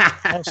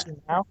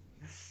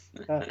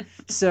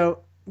 So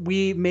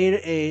we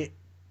made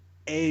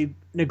an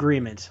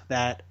agreement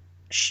that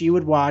she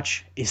would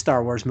watch a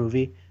Star Wars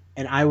movie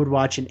and I would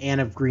watch an Anne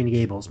of Green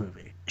Gables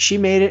movie. She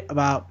made it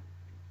about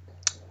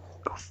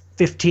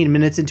 15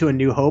 minutes into A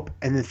New Hope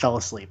and then fell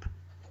asleep.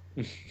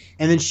 And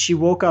then she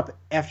woke up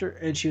after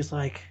and she was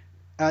like,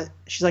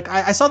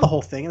 I saw the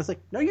whole thing. And I was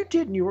like, no, you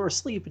didn't. You were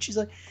asleep. And she's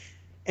like,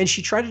 and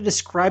she tried to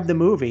describe the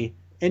movie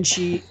and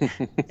she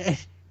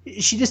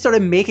just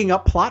started making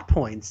up plot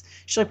points.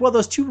 She's like, well,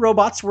 those 2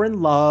 robots were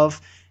in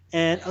love.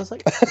 And I was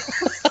like,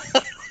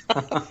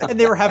 and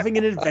they were having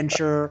an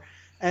adventure.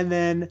 And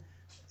then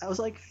I was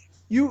like,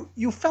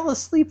 you fell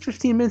asleep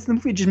 15 minutes in the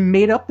movie, just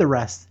made up the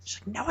rest.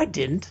 She's like, no, I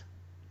didn't.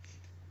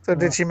 So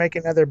did she make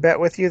another bet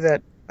with you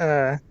that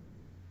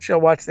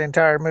she'll watch the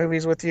entire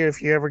movies with you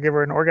if you ever give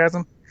her an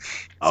orgasm?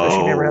 So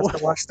she never has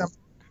to watch them?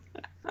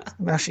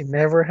 Now she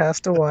never has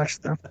to watch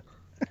them.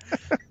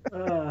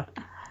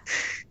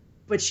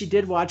 But she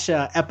did watch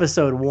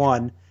episode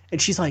 1,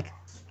 and she's like,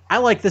 I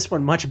like this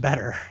one much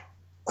better.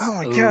 Oh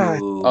my God.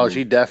 Oh,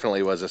 she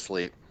definitely was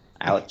asleep.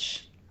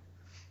 Ouch.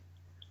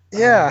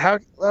 Yeah,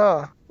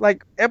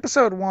 like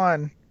episode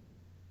 1,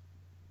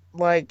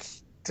 like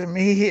to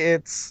me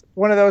it's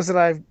one of those that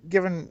I've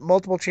given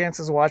multiple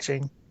chances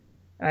watching.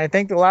 And I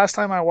think the last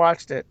time I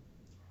watched it,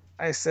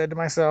 I said to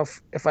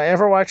myself, if I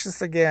ever watch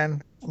this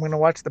again, I'm going to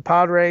watch the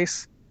pod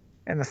race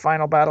and the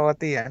final battle at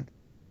the end.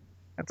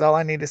 That's all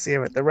I need to see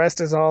of it. The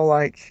rest is all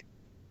like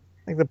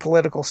the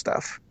political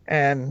stuff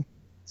and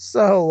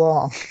so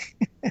long.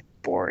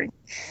 Boring.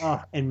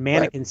 Oh, and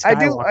Mannequin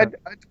Skywalker.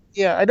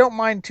 I don't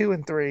mind 2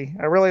 and 3.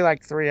 I really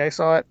like 3. I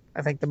saw it,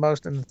 I think, the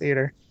most in the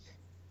theater.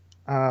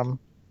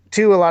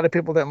 2, a lot of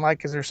people didn't like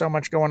because there's so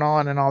much going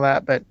on and all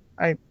that, but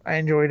I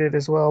enjoyed it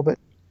as well. But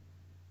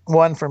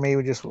 1 for me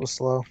was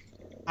slow.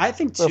 I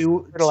think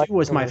 2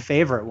 was my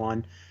favorite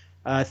one.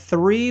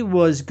 3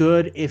 was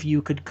good if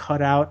you could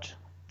cut out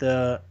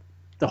the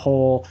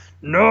whole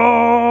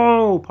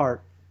no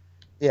part.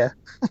 Yeah.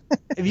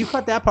 If you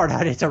cut that part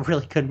out, it's a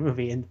really good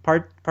movie. And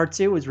part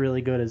 2 was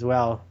really good as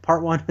well.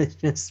 Part 1 was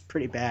just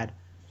pretty bad.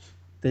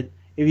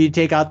 If you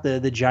take out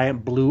the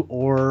giant blue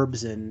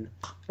orbs and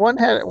one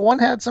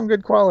had some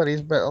good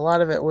qualities, but a lot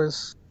of it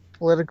was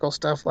political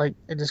stuff. Like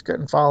it just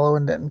couldn't follow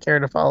and didn't care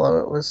to follow.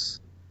 It was.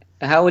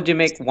 How would you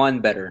make 1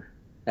 better?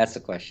 That's the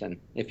question.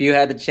 If you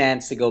had the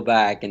chance to go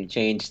back and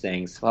change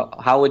things,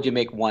 how would you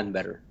make one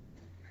better?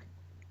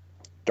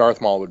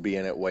 Darth Maul would be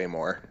in it way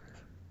more.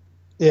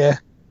 Yeah.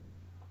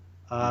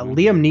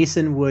 Liam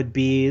Neeson would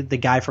be the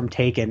guy from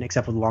Taken,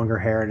 except with longer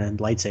hair and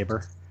a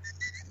lightsaber.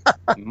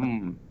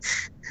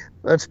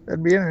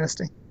 That'd be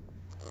interesting.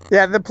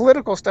 Yeah, the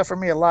political stuff for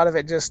me, a lot of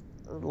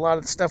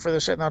the stuff where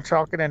they're sitting there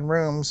talking in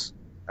rooms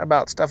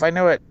about stuff. I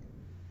know it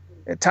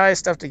ties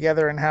stuff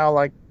together and how,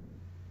 like,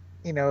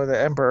 you know, the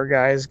Emperor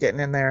guy is getting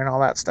in there and all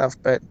that stuff,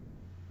 but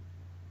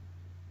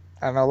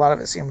I don't know, a lot of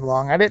it seemed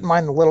long. I didn't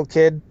mind the little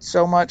kid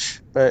so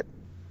much, but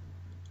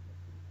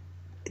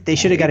they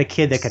should have got a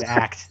kid that could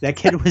act. That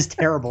kid was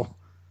terrible.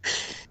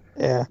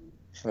 Yeah.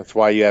 That's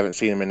why you haven't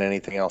seen him in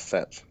anything else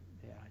since.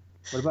 Yeah.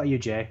 What about you,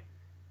 Jay?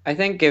 I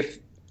think if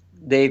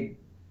they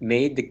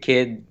made the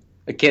kid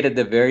a kid at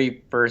the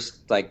very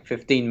first, like,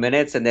 15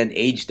 minutes and then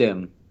aged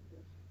him.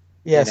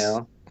 Yes. You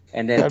know?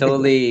 And then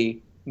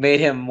totally made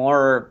him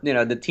more, you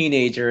know, the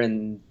teenager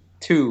in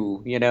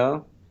 2, you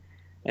know?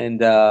 And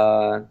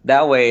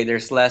that way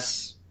there's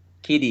less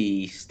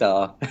kiddie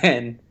stuff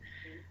and,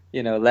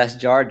 you know, less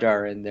Jar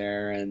Jar in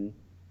there. And,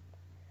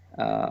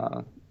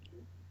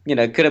 you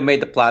know, it could have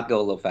made the plot go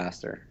a little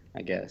faster,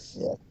 I guess.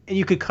 Yeah. And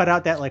you could cut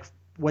out that, like,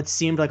 what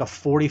seemed like a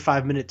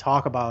 45-minute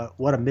talk about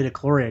what a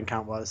midichlorian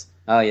count was.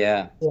 Oh,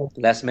 yeah.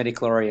 Less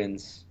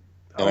midichlorians.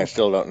 And I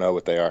still don't know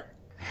what they are.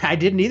 I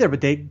didn't either, but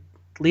Liam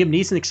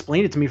Neeson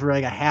explained it to me for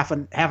like a half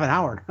an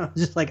hour. I was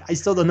just like, I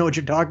still don't know what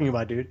you're talking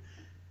about, dude.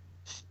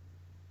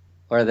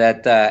 Or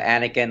that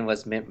Anakin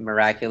was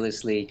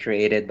miraculously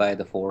created by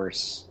the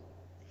Force.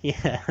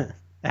 Yeah,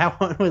 that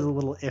one was a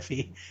little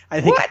iffy. I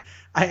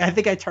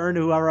think I turned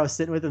to whoever I was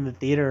sitting with in the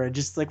theater and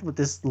just like with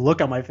this look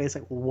on my face,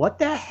 like, what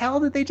the hell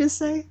did they just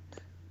say?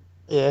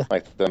 Yeah.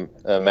 Like the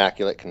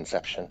Immaculate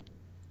Conception.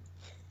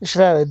 You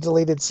should have had a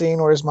deleted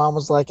scene where his mom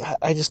was like,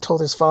 I just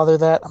told his father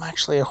that I'm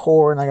actually a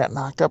whore and I got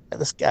knocked up by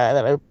this guy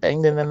that I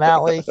banged in an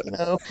alley, you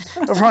know,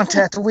 over on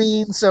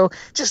Tatooine. So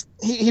just,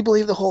 he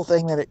believed the whole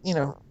thing that it, you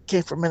know,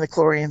 came from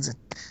midichlorians and,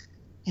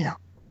 you know,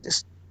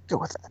 just go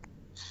with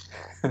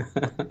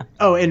that.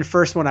 Oh, and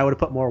first one I would have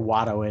put more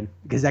Watto in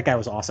because that guy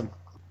was awesome.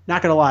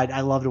 Not going to lie,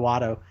 I loved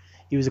Watto.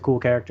 He was a cool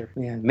character.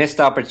 Yeah, missed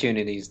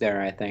opportunities there,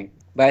 I think.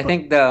 But I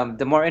think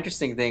the more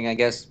interesting thing, I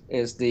guess,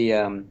 is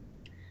the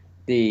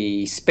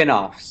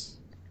spin-offs.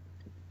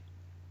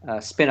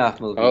 Spin-off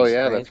movies. Oh,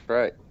 yeah, right? that's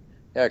right.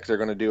 Yeah, because they're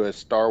going to do a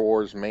Star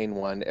Wars main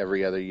one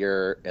every other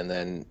year, and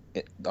then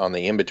on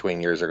the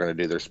in-between years, they're going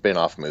to do their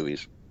spin-off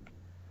movies.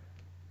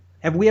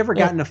 Have we ever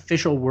gotten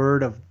official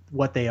word of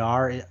what they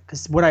are?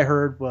 Because what I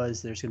heard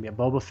was there's going to be a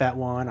Boba Fett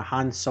one, a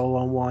Han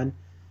Solo one,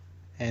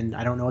 and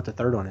I don't know what the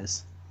third one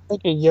is. I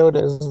think a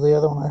Yoda is the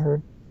other one I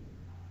heard.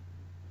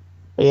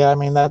 But yeah, I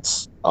mean,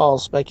 that's all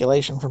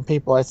speculation from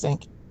people, I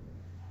think.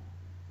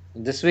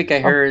 This week I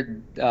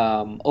heard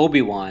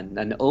Obi-Wan,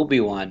 an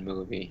Obi-Wan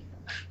movie.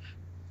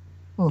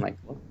 Like,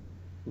 what?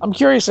 I'm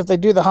curious if they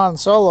do the Han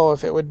Solo,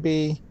 if it would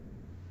be,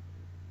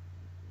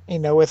 you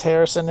know, with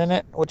Harrison in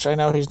it, which I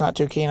know he's not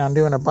too keen on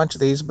doing a bunch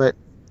of these, but,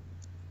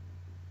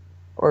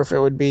 or if it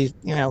would be,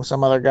 you know,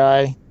 some other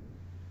guy,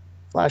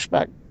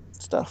 flashback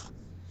stuff.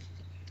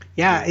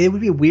 Yeah, it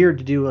would be weird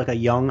to do like a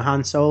young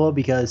Han Solo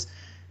because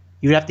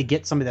you'd have to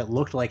get somebody that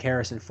looked like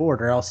Harrison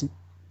Ford, or else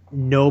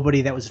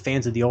nobody that was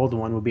fans of the old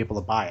one would be able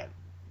to buy it.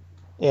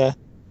 Yeah,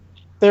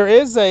 there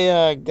is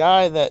a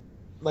guy that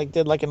like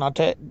did like an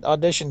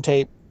audition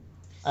tape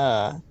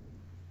for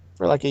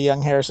like a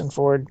young Harrison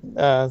Ford.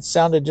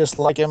 Sounded just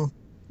like him,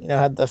 you know,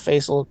 had the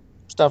facial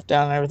stuff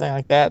down and everything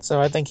like that. So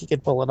I think he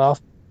could pull it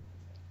off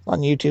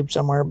on YouTube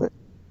somewhere. But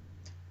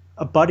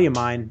a buddy of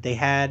mine,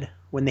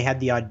 when they had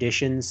the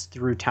auditions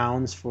through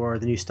towns for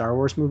the new Star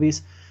Wars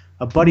movies,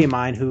 a buddy of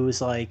mine who's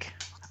like,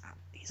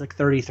 he's like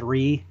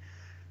 33,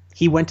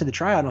 he went to the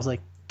tryout and I was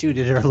like, dude,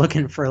 they're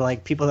looking for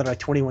like people that are like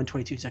 21,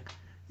 22. He's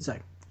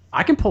like,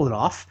 I can pull it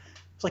off.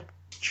 It's like,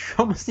 you're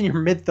almost in your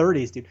mid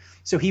 30s, dude.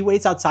 So he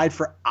waits outside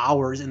for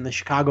hours in the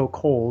Chicago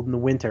cold in the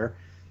winter,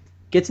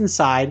 gets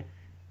inside,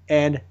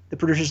 and the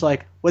producer's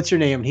like, what's your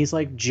name? And he's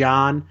like,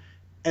 John.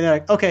 And they're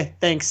like, okay,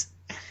 thanks.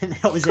 And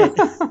that was it.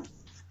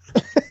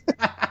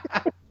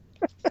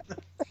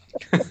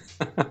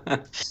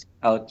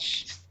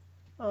 Ouch.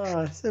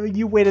 So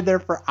you waited there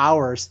for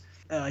hours.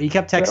 He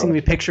kept texting me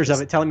pictures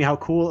of it, telling me how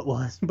cool it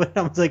was. But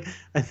I was like,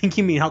 I think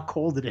you mean how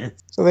cold it is.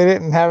 So they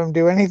didn't have him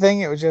do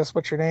anything? It was just,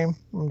 what's your name?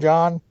 I'm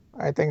John. All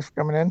right, thanks for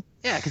coming in.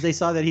 Yeah, because they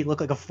saw that he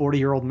looked like a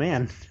 40-year-old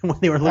man when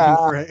they were looking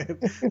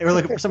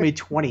for somebody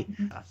 20.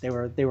 They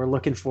were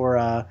looking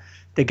for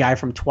the guy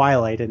from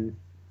Twilight, and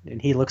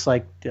he looks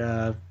like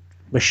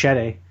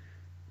Machete.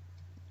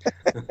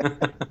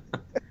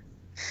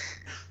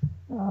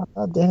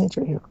 Danny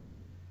Trejo.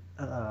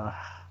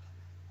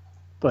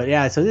 But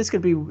yeah, so it's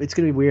gonna be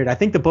weird. I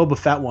think the Boba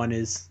Fett one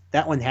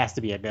has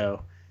to be a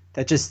go.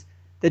 That just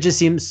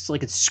seems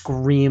like it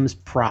screams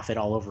profit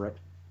all over it.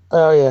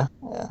 Oh yeah.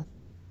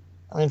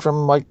 I mean,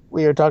 from like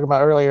we were talking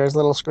about earlier, as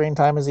little screen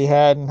time as he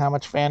had and how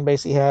much fan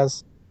base he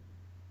has,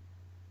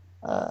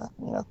 you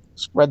know,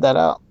 spread that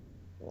out.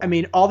 I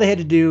mean, all they had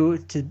to do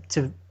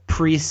to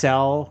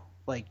pre-sell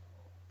like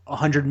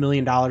 $100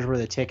 million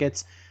worth of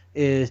tickets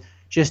is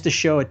just to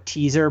show a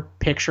teaser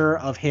picture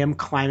of him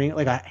climbing,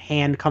 like a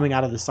hand coming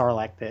out of the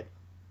Sarlacc pit.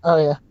 Oh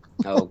yeah.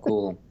 Oh,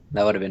 cool.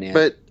 That would have been it.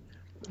 But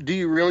do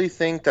you really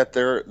think that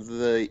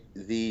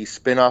the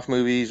spin-off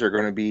movies are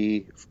going to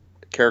be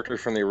characters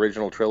from the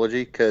original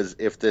trilogy? Because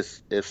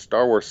if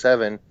Star Wars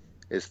 7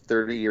 is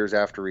 30 years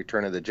after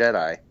Return of the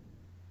Jedi,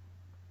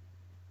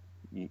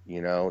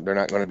 you know, they're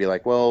not going to be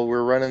like, well,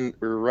 we're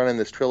running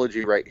this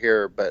trilogy right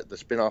here, but the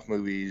spin-off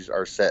movies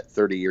are set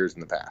 30 years in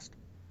the past.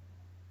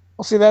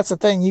 Well, see, that's the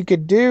thing. You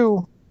could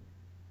do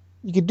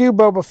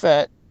Boba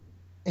Fett.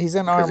 He's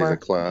in armor. He's a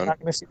clone. You're not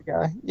going to see the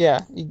guy. Yeah,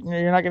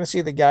 you're not going to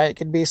see the guy. It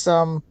could be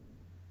some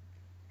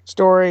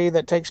story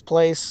that takes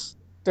place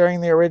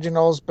during the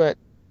originals, but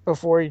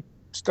before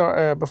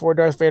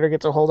Darth Vader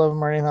gets a hold of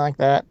him or anything like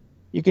that.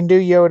 You can do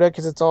Yoda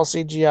because it's all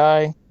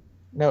CGI,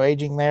 no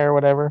aging there or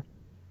whatever.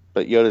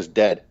 But Yoda's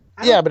dead.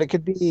 Yeah, but it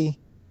could be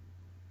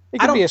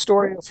a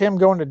story of him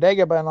going to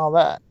Dagobah and all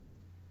that.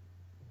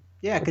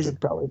 Yeah, because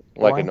probably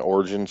like an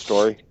origin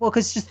story. Well,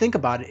 because just think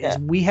about it: is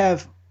we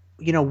have,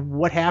 you know,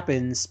 what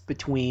happens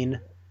between,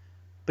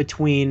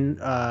 when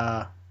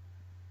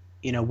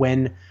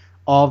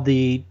all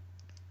the,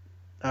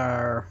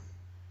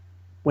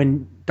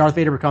 when Darth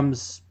Vader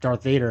becomes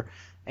Darth Vader,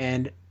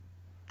 and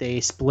they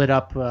split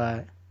up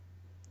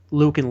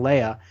Luke and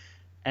Leia,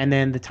 and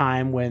then the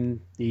time when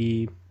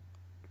there's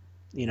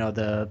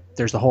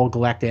the whole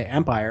Galactic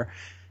Empire,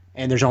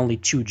 and there's only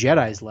 2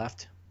 Jedis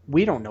left.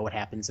 We don't know what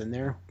happens in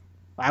there.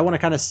 I want to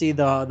kind of see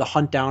the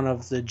hunt down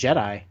of the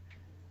Jedi.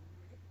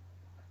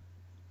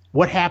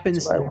 What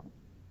happens?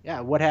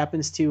 What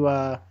happens to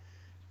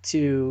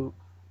Ahsoka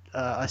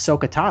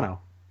Tano?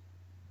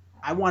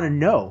 I want to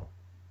know.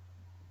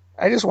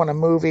 I just want a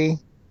movie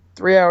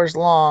 3 hours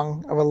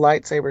long of a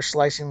lightsaber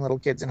slicing little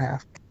kids in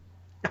half.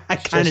 I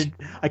kind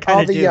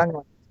of do. Young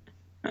ones.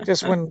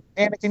 Just when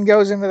Anakin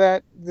goes into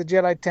the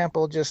Jedi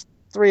Temple, just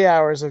 3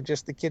 hours of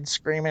just the kids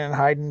screaming and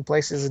hiding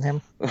places and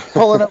him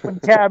pulling open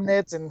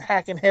cabinets and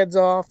hacking heads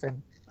off.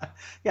 And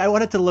yeah, I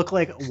want it to look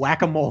like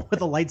Whack-A-Mole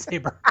with a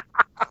lightsaber.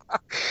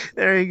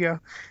 There you go.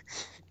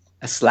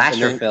 A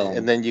slasher film.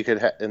 And then you could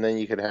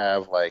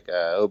have like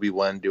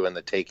Obi-Wan doing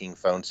the taking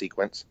phone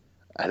sequence.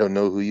 I don't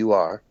know who you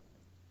are,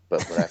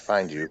 but when I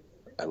find you,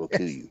 I will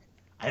kill you.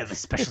 I have a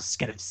special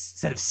set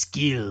of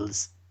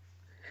skills.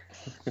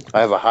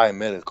 I have a high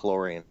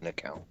metachlorian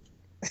account.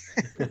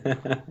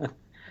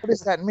 What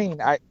does that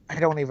mean? I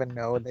don't even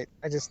know.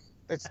 It's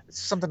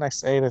something I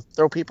say to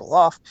throw people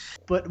off.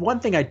 But one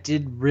thing I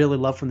did really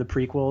love from the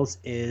prequels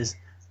is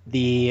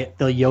the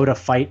Yoda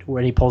fight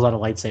where he pulls out a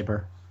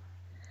lightsaber.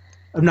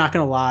 I'm not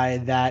gonna lie,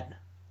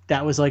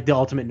 that was like the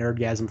ultimate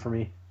nerdgasm for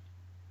me.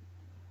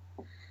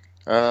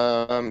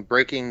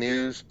 Breaking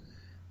news: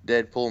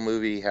 Deadpool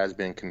movie has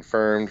been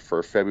confirmed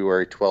for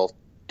February 12th,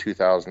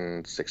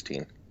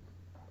 2016.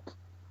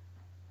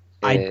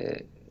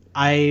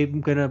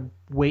 I'm gonna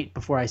wait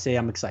before I say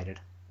I'm excited.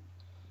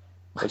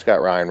 It's got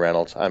Ryan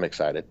Reynolds. I'm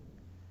excited.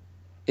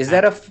 Is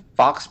that a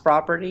Fox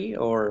property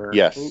or?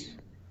 Yes,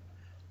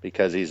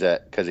 because he's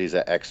a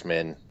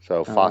X-Men.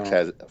 So Fox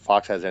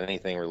has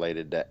anything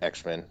related to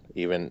X-Men,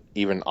 even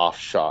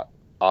offshoot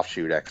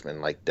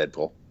X-Men like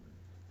Deadpool.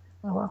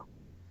 Oh wow.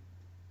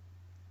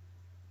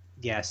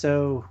 Yeah,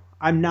 so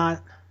I'm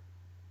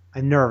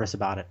nervous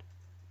about it.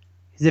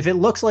 Because if it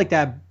looks like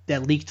that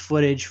leaked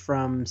footage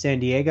from San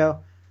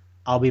Diego,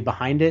 I'll be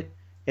behind it.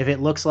 If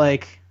it looks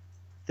like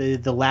the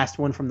last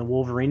one from the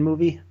Wolverine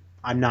movie,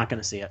 I'm not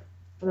going to see it.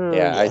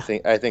 Yeah, I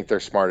think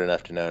they're smart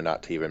enough to know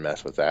not to even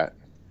mess with that.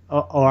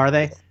 Oh, are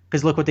they?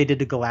 Because look what they did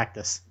to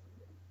Galactus.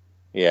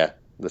 Yeah,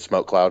 the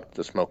smoke cloud,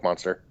 the smoke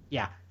monster.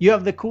 Yeah, you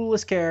have the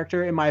coolest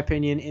character, in my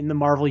opinion, in the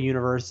Marvel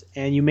Universe,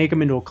 and you make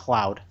him into a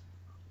cloud.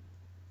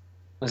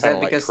 Was Kind that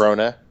of like because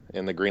Krona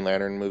in the Green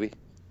Lantern movie?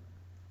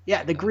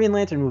 Yeah, the Green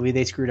Lantern movie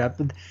they screwed up.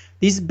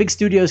 These big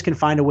studios can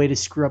find a way to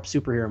screw up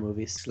superhero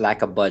movies.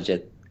 lack of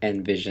budget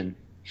and vision?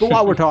 But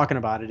while we're talking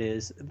about it,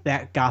 is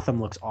that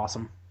Gotham looks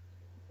awesome.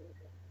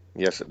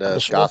 Yes, it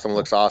does. Gotham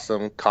looks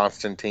awesome.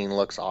 Constantine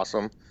looks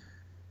awesome.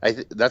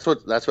 That's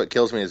what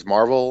kills me is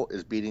Marvel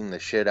is beating the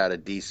shit out of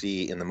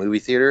DC in the movie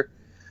theater,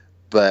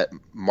 but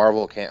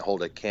Marvel can't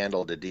hold a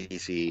candle to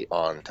DC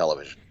on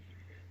television.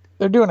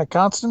 They're doing a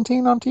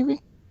Constantine on TV?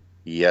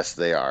 Yes,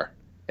 they are.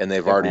 And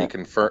they've already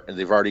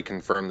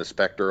confirmed the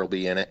Spectre will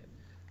be in it.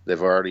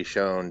 They've already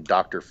shown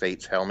Dr.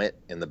 Fate's helmet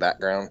in the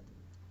background.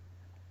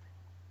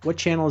 What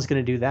channel is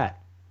going to do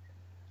that?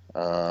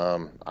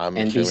 I'm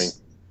assuming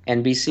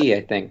NBC,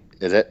 I think.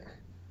 Is it?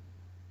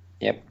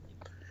 Yep.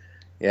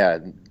 Yeah,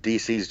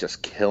 DC's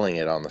just killing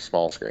it on the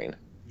small screen.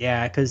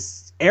 Yeah,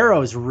 because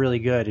Arrow is really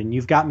good, and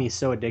you've got me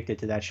so addicted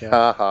to that show.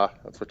 Haha,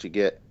 that's what you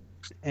get.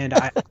 And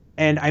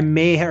I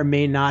may or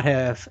may not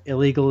have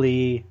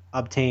illegally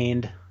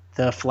obtained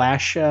the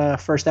Flash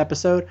first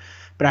episode,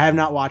 but I have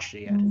not watched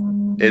it yet.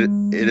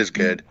 It is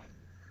good.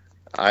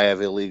 I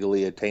have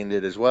illegally attained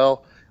it as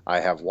well. I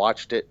have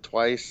watched it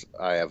twice.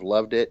 I have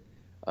loved it.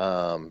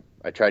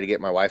 I tried to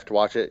get my wife to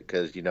watch it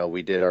because,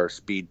 we did our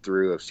speed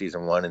through of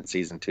season 1 and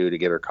season 2 to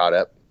get her caught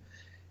up.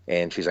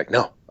 And she's like,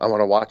 no, I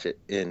want to watch it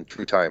in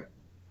true time.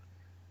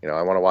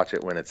 I want to watch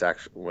it when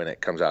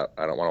it comes out.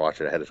 I don't want to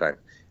watch it ahead of time.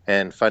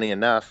 And funny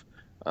enough,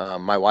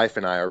 my wife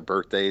and I, our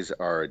birthdays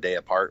are a day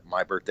apart.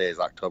 My birthday is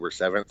October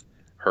 7th.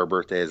 Her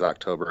birthday is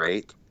October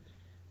 8th.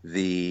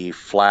 The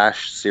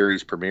Flash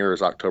series premiere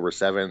is October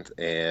 7th,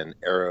 and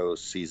Arrow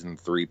season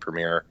 3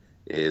 premiere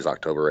is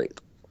October 8th.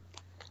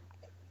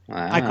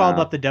 Wow. I called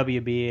up the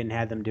WB and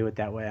had them do it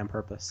that way on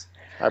purpose.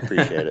 I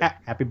appreciate it.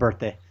 Happy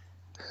birthday.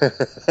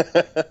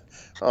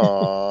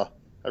 Aw,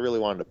 I really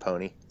wanted a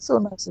pony. So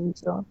nice of you,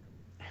 Sean.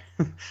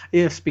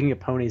 Yeah, speaking of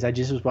ponies, I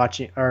just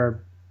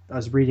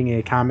was reading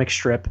a comic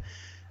strip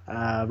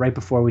right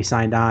before we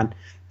signed on,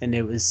 and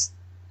it was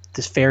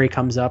this fairy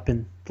comes up,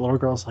 and the little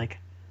girl's like,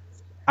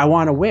 I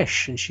want a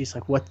wish. And she's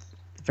like, what?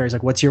 The fairy's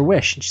like, what's your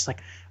wish? And she's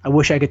like, I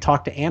wish I could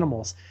talk to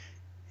animals.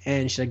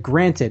 And she's like,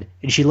 granted.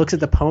 And she looks at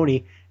the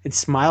pony and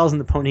smiles,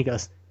 and the pony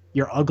goes,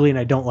 you're ugly and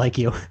I don't like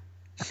you.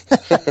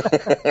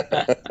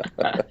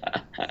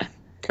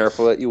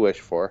 Careful what you wish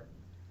for.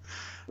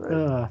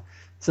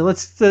 So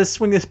let's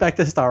swing this back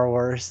to Star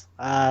Wars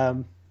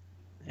and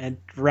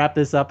wrap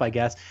this up, I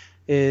guess.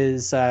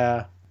 Is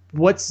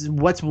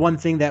what's one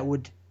thing that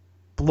would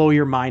blow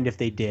your mind if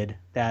they did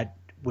that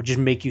would just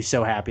make you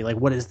so happy? Like,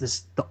 what is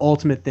the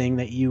ultimate thing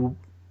that you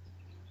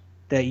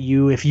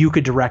if you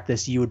could direct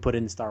this, you would put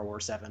in Star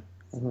Wars 7?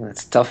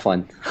 It's a tough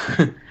one.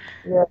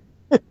 Yeah.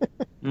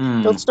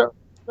 Don't start.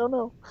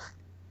 No.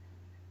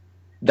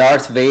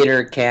 Darth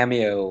Vader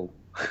cameo.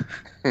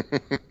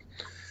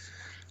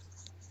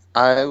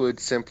 I would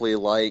simply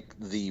like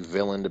the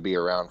villain to be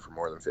around for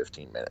more than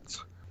 15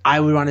 minutes. I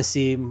would want to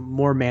see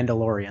more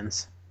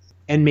Mandalorians,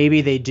 and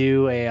maybe they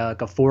do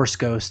a Force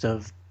ghost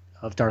of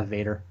Darth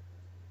Vader,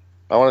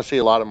 I want to see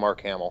a lot of Mark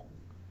Hamill.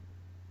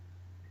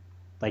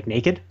 like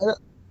naked.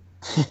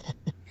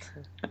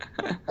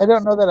 I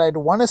don't know that I'd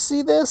want to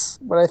see this,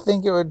 but I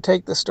think it would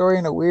take the story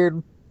in a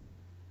weird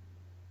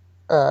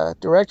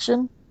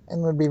direction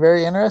and would be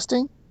very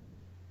interesting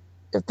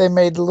if they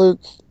made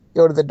Luke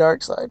go to the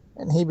dark side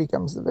and he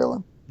becomes the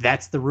villain.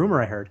 That's the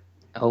rumor I heard.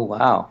 Oh,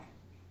 wow.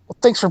 Well,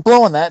 thanks for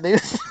blowing that,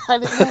 dude. I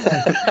didn't know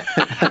that.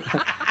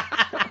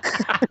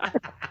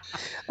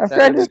 I'm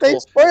trying to stay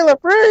spoiler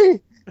free.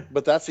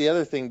 But that's the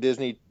other thing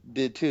Disney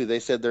did too. They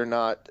said they're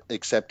not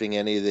accepting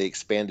any of the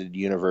expanded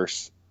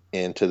universe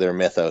into their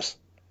mythos.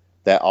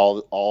 That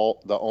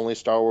all the only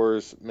Star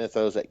Wars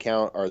mythos that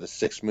count are the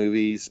 6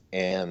 movies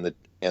and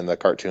the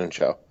cartoon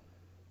show.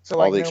 So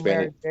all like the no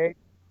Mary expanded. Jane,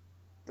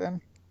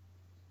 then?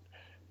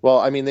 Well,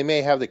 I mean, they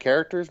may have the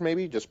characters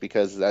maybe just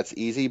because that's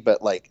easy,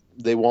 but like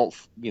they won't,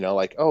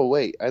 like, oh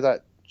wait, I thought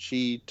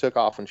she took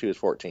off when she was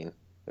 14,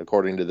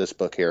 according to this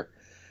book here.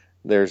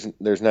 There's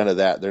none of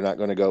that. They're not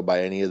going to go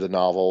by any of the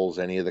novels,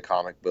 any of the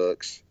comic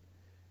books,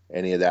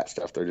 any of that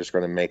stuff. They're just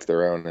going to make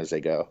their own as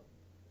they go.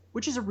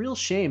 Which is a real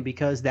shame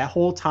because that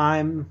whole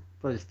time,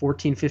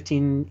 14,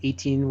 15,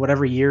 18,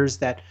 whatever years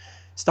that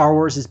Star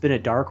Wars has been a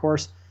dark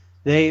horse,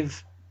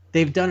 they've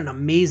done an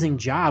amazing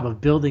job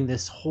of building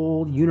this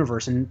whole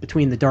universe and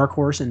between the Dark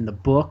Horse and the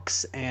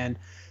books, and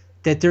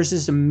that there's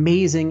this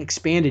amazing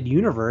expanded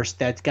universe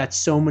that's got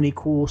so many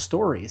cool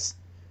stories.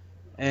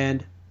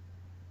 And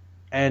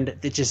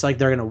it's just like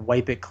they're going to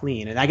wipe it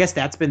clean. And I guess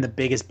that's been the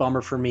biggest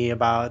bummer for me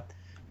about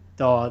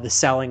the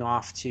selling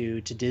off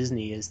to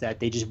Disney is that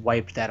they just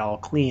wiped that all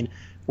clean.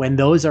 When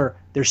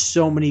there's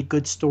so many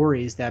good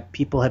stories that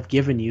people have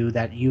given you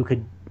that you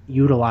could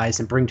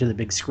utilize and bring to the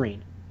big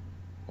screen.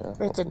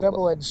 It's a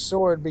double-edged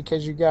sword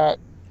because you got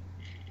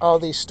all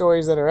these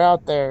stories that are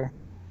out there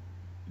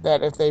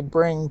that if they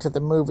bring to the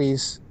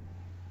movies,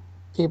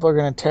 people are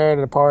going to tear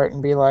it apart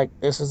and be like,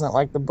 this isn't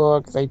like the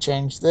book. They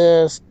changed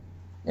this.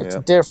 It's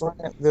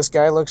different. This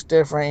guy looks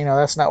different.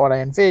 That's not what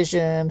I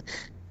envisioned.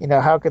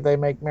 How could they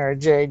make Mara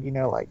Jade,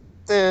 like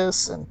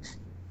this? And,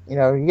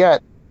 you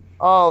got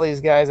all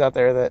these guys out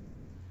there that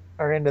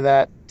are into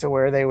that to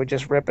where they would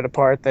just rip it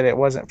apart that it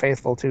wasn't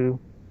faithful to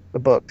the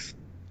books.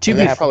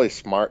 That's probably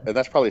smart. And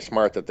that's probably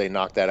smart that they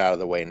knocked that out of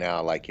the way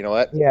now. Like, you know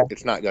what? Yeah.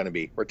 It's not going to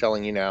be. We're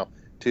telling you now,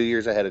 2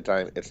 years ahead of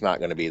time, it's not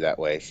going to be that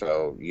way.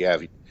 So you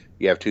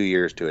have 2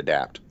 years to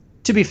adapt.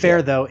 To be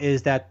fair, though,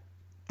 is that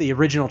the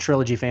original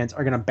trilogy fans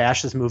are going to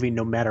bash this movie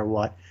no matter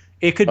what.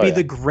 It could be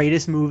the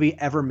greatest movie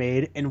ever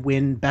made and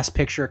win Best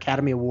Picture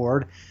Academy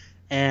Award,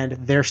 and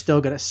they're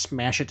still going to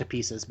smash it to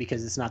pieces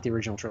because it's not the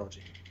original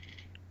trilogy.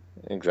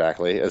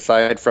 Exactly.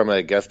 Aside from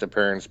a guest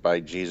appearance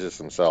by Jesus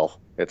himself,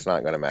 it's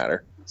not going to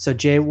matter. So,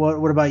 Jay,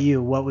 what about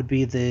you? What would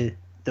be the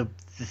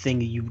thing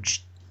that you would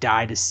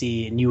die to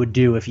see and you would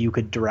do if you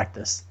could direct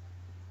this?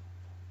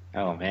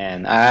 Oh,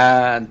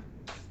 man.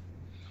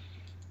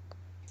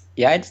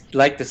 Yeah, I'd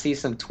like to see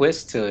some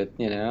twist to it,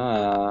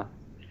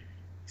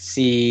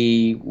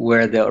 see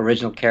where the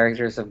original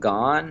characters have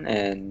gone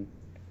and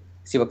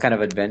see what kind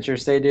of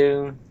adventures they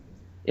do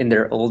in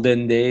their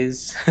olden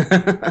days.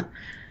 But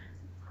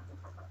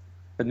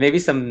maybe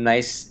some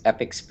nice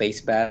epic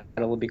space battle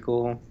would be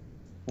cool.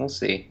 We'll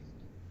see.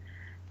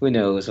 Who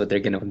knows what they're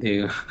gonna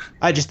do?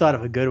 I just thought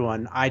of a good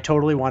one. I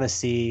totally want to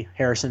see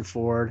Harrison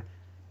Ford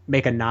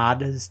make a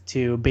nod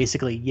to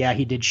basically, yeah,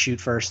 he did shoot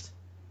first.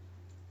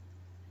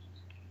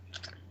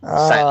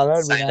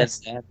 That'd be nice.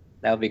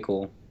 That would be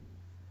cool.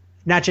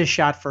 Not just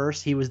shot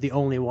first, he was the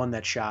only one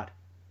that shot.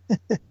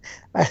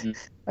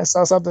 I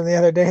saw something the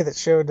other day that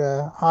showed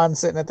Han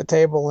sitting at the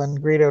table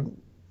and Greedo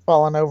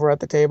falling over at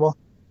the table,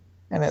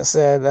 and it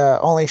said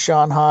only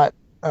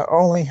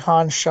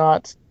Han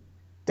shot.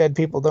 Dead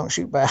people don't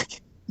shoot back.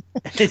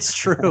 It's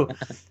true.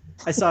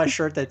 I saw a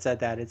shirt that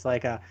said that. It's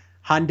like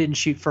Han didn't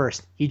shoot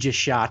first; he just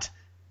shot.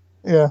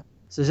 Yeah.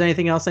 So, is there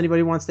anything else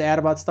anybody wants to add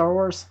about Star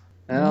Wars?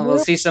 We'll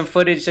see some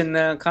footage in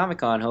the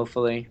Comic-Con,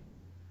 hopefully.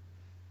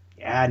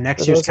 Yeah,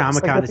 next year's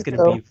Comic-Con is going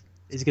to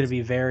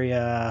be very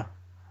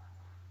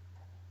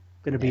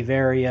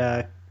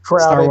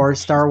crowded.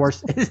 Star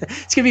Wars. It's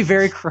going to be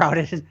very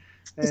crowded,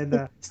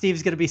 and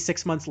Steve's going to be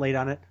 6 months late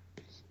on it.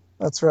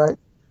 That's right.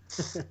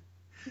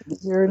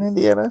 You're in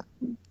Indiana.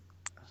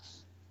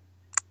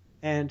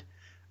 And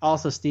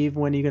also, Steve,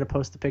 when are you going to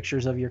post the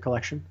pictures of your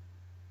collection?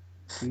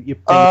 You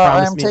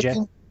promised me, Jay.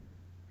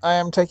 I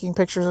am taking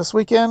pictures this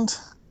weekend.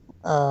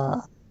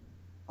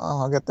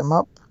 I'll get them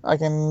up. I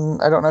don't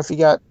know if you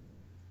got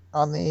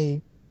on the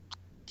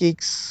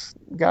Geeks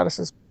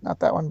Goddesses, not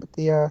that one, but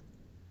the our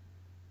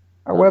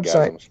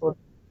website.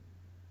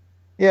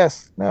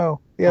 Yes, no,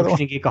 the other one.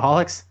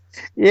 Geekaholics.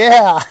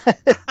 Yeah.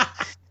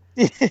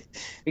 We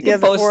can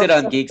post it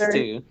on Geeks there.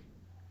 too.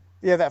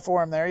 Yeah, that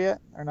forum there yet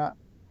or not?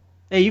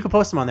 Hey, you can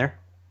post them on there.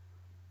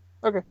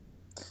 Okay.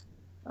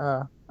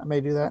 I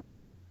may do that.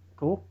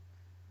 Cool.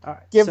 All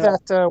right, Give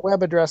that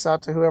web address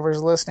out to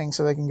whoever's listening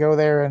so they can go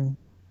there and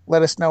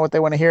let us know what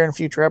they want to hear in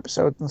future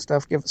episodes and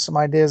stuff. Give us some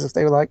ideas if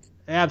they would like.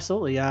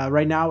 Absolutely.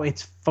 Right now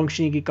it's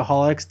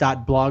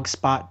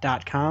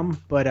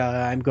functioninggeekaholics.blogspot.com, but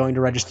I'm going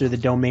to register the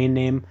domain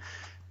name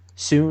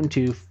soon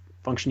to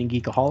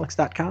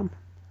functioninggeekaholics.com.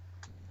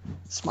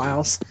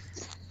 Smiles.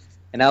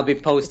 And I'll be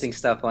posting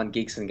stuff on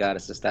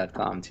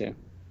geeksandgoddesses.com too.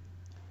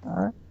 All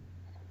right.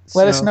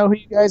 Let us know who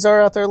you guys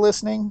are out there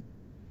listening.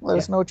 Let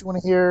us know what you want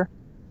to hear.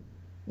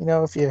 You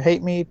know, if you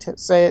hate me,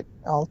 say it.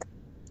 I'll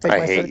take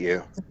I hate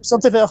you.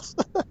 Something else.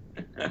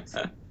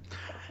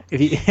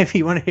 If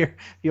you want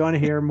to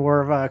hear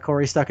more of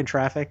Corey stuck in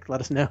traffic, let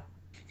us know.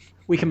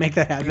 We can make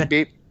that happen.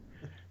 Beep.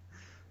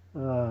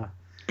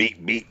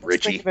 Beep,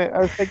 Richie. I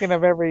was thinking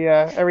of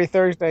every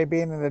Thursday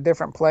being in a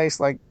different place,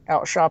 like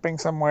out shopping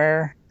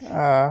somewhere.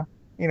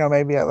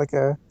 Maybe at like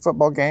a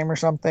football game or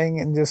something,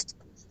 and just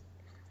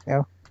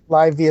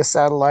live via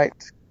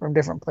satellite from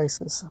different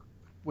places.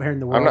 Where in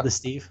the world is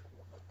Steve?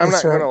 I'm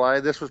not going to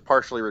lie. This was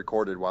partially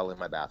recorded while in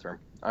my bathroom.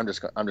 I'm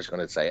just going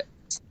to say it.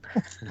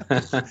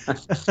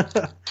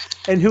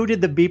 And who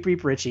did the beep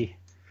Richie?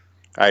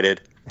 I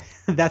did.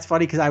 That's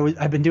funny because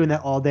I've been doing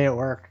that all day at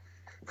work.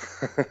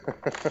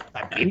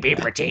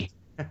 Beep Richie.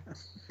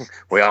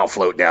 We all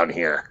float down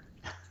here.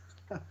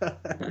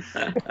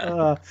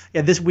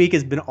 This week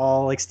has been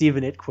all like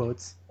Stephen It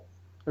quotes,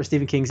 or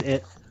Stephen King's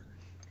It.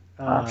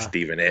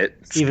 Stephen It.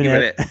 Stephen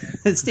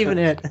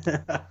It.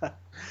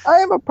 I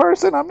am a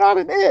person. I'm not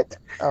an it.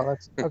 Oh,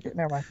 that's okay.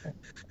 Never mind.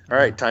 All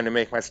right, time to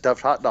make my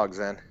stuffed hot dogs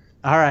then.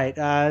 All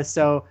right.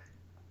 So,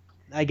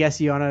 I guess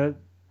you want to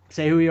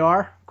say who you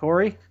are,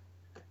 Corey?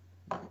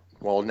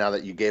 Well, now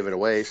that you gave it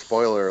away,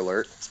 spoiler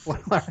alert.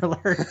 Spoiler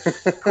alert.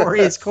 Corey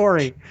is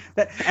Corey.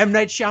 That M.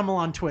 Night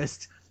Shyamalan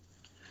twist.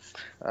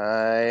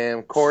 I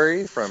am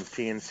Corey from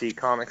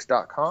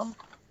TNCcomics.com.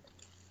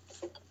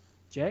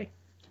 Jay?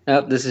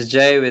 This is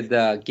Jay with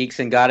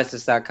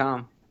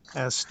geeksandgoddesses.com.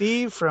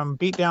 Steve from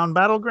Beatdown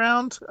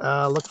Battleground.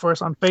 Look for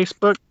us on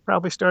Facebook,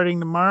 probably starting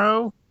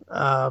tomorrow.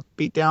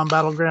 Beatdown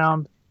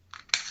Battleground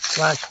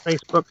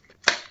 /Facebook.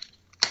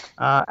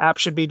 App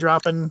should be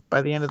dropping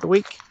by the end of the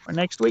week or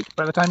next week.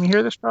 By the time you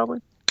hear this, probably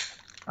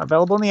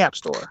available in the App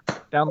Store.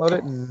 Download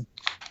it and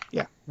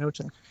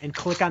and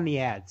click on the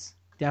ads.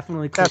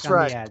 Definitely click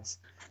on the ads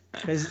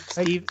because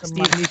Steve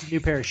needs a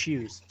new pair of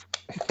shoes.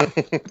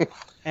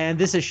 And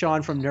this is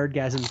Sean from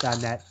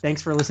Nerdgasms.net.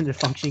 Thanks for listening to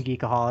Functioning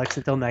Geekaholics.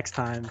 Until next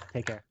time,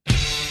 take care.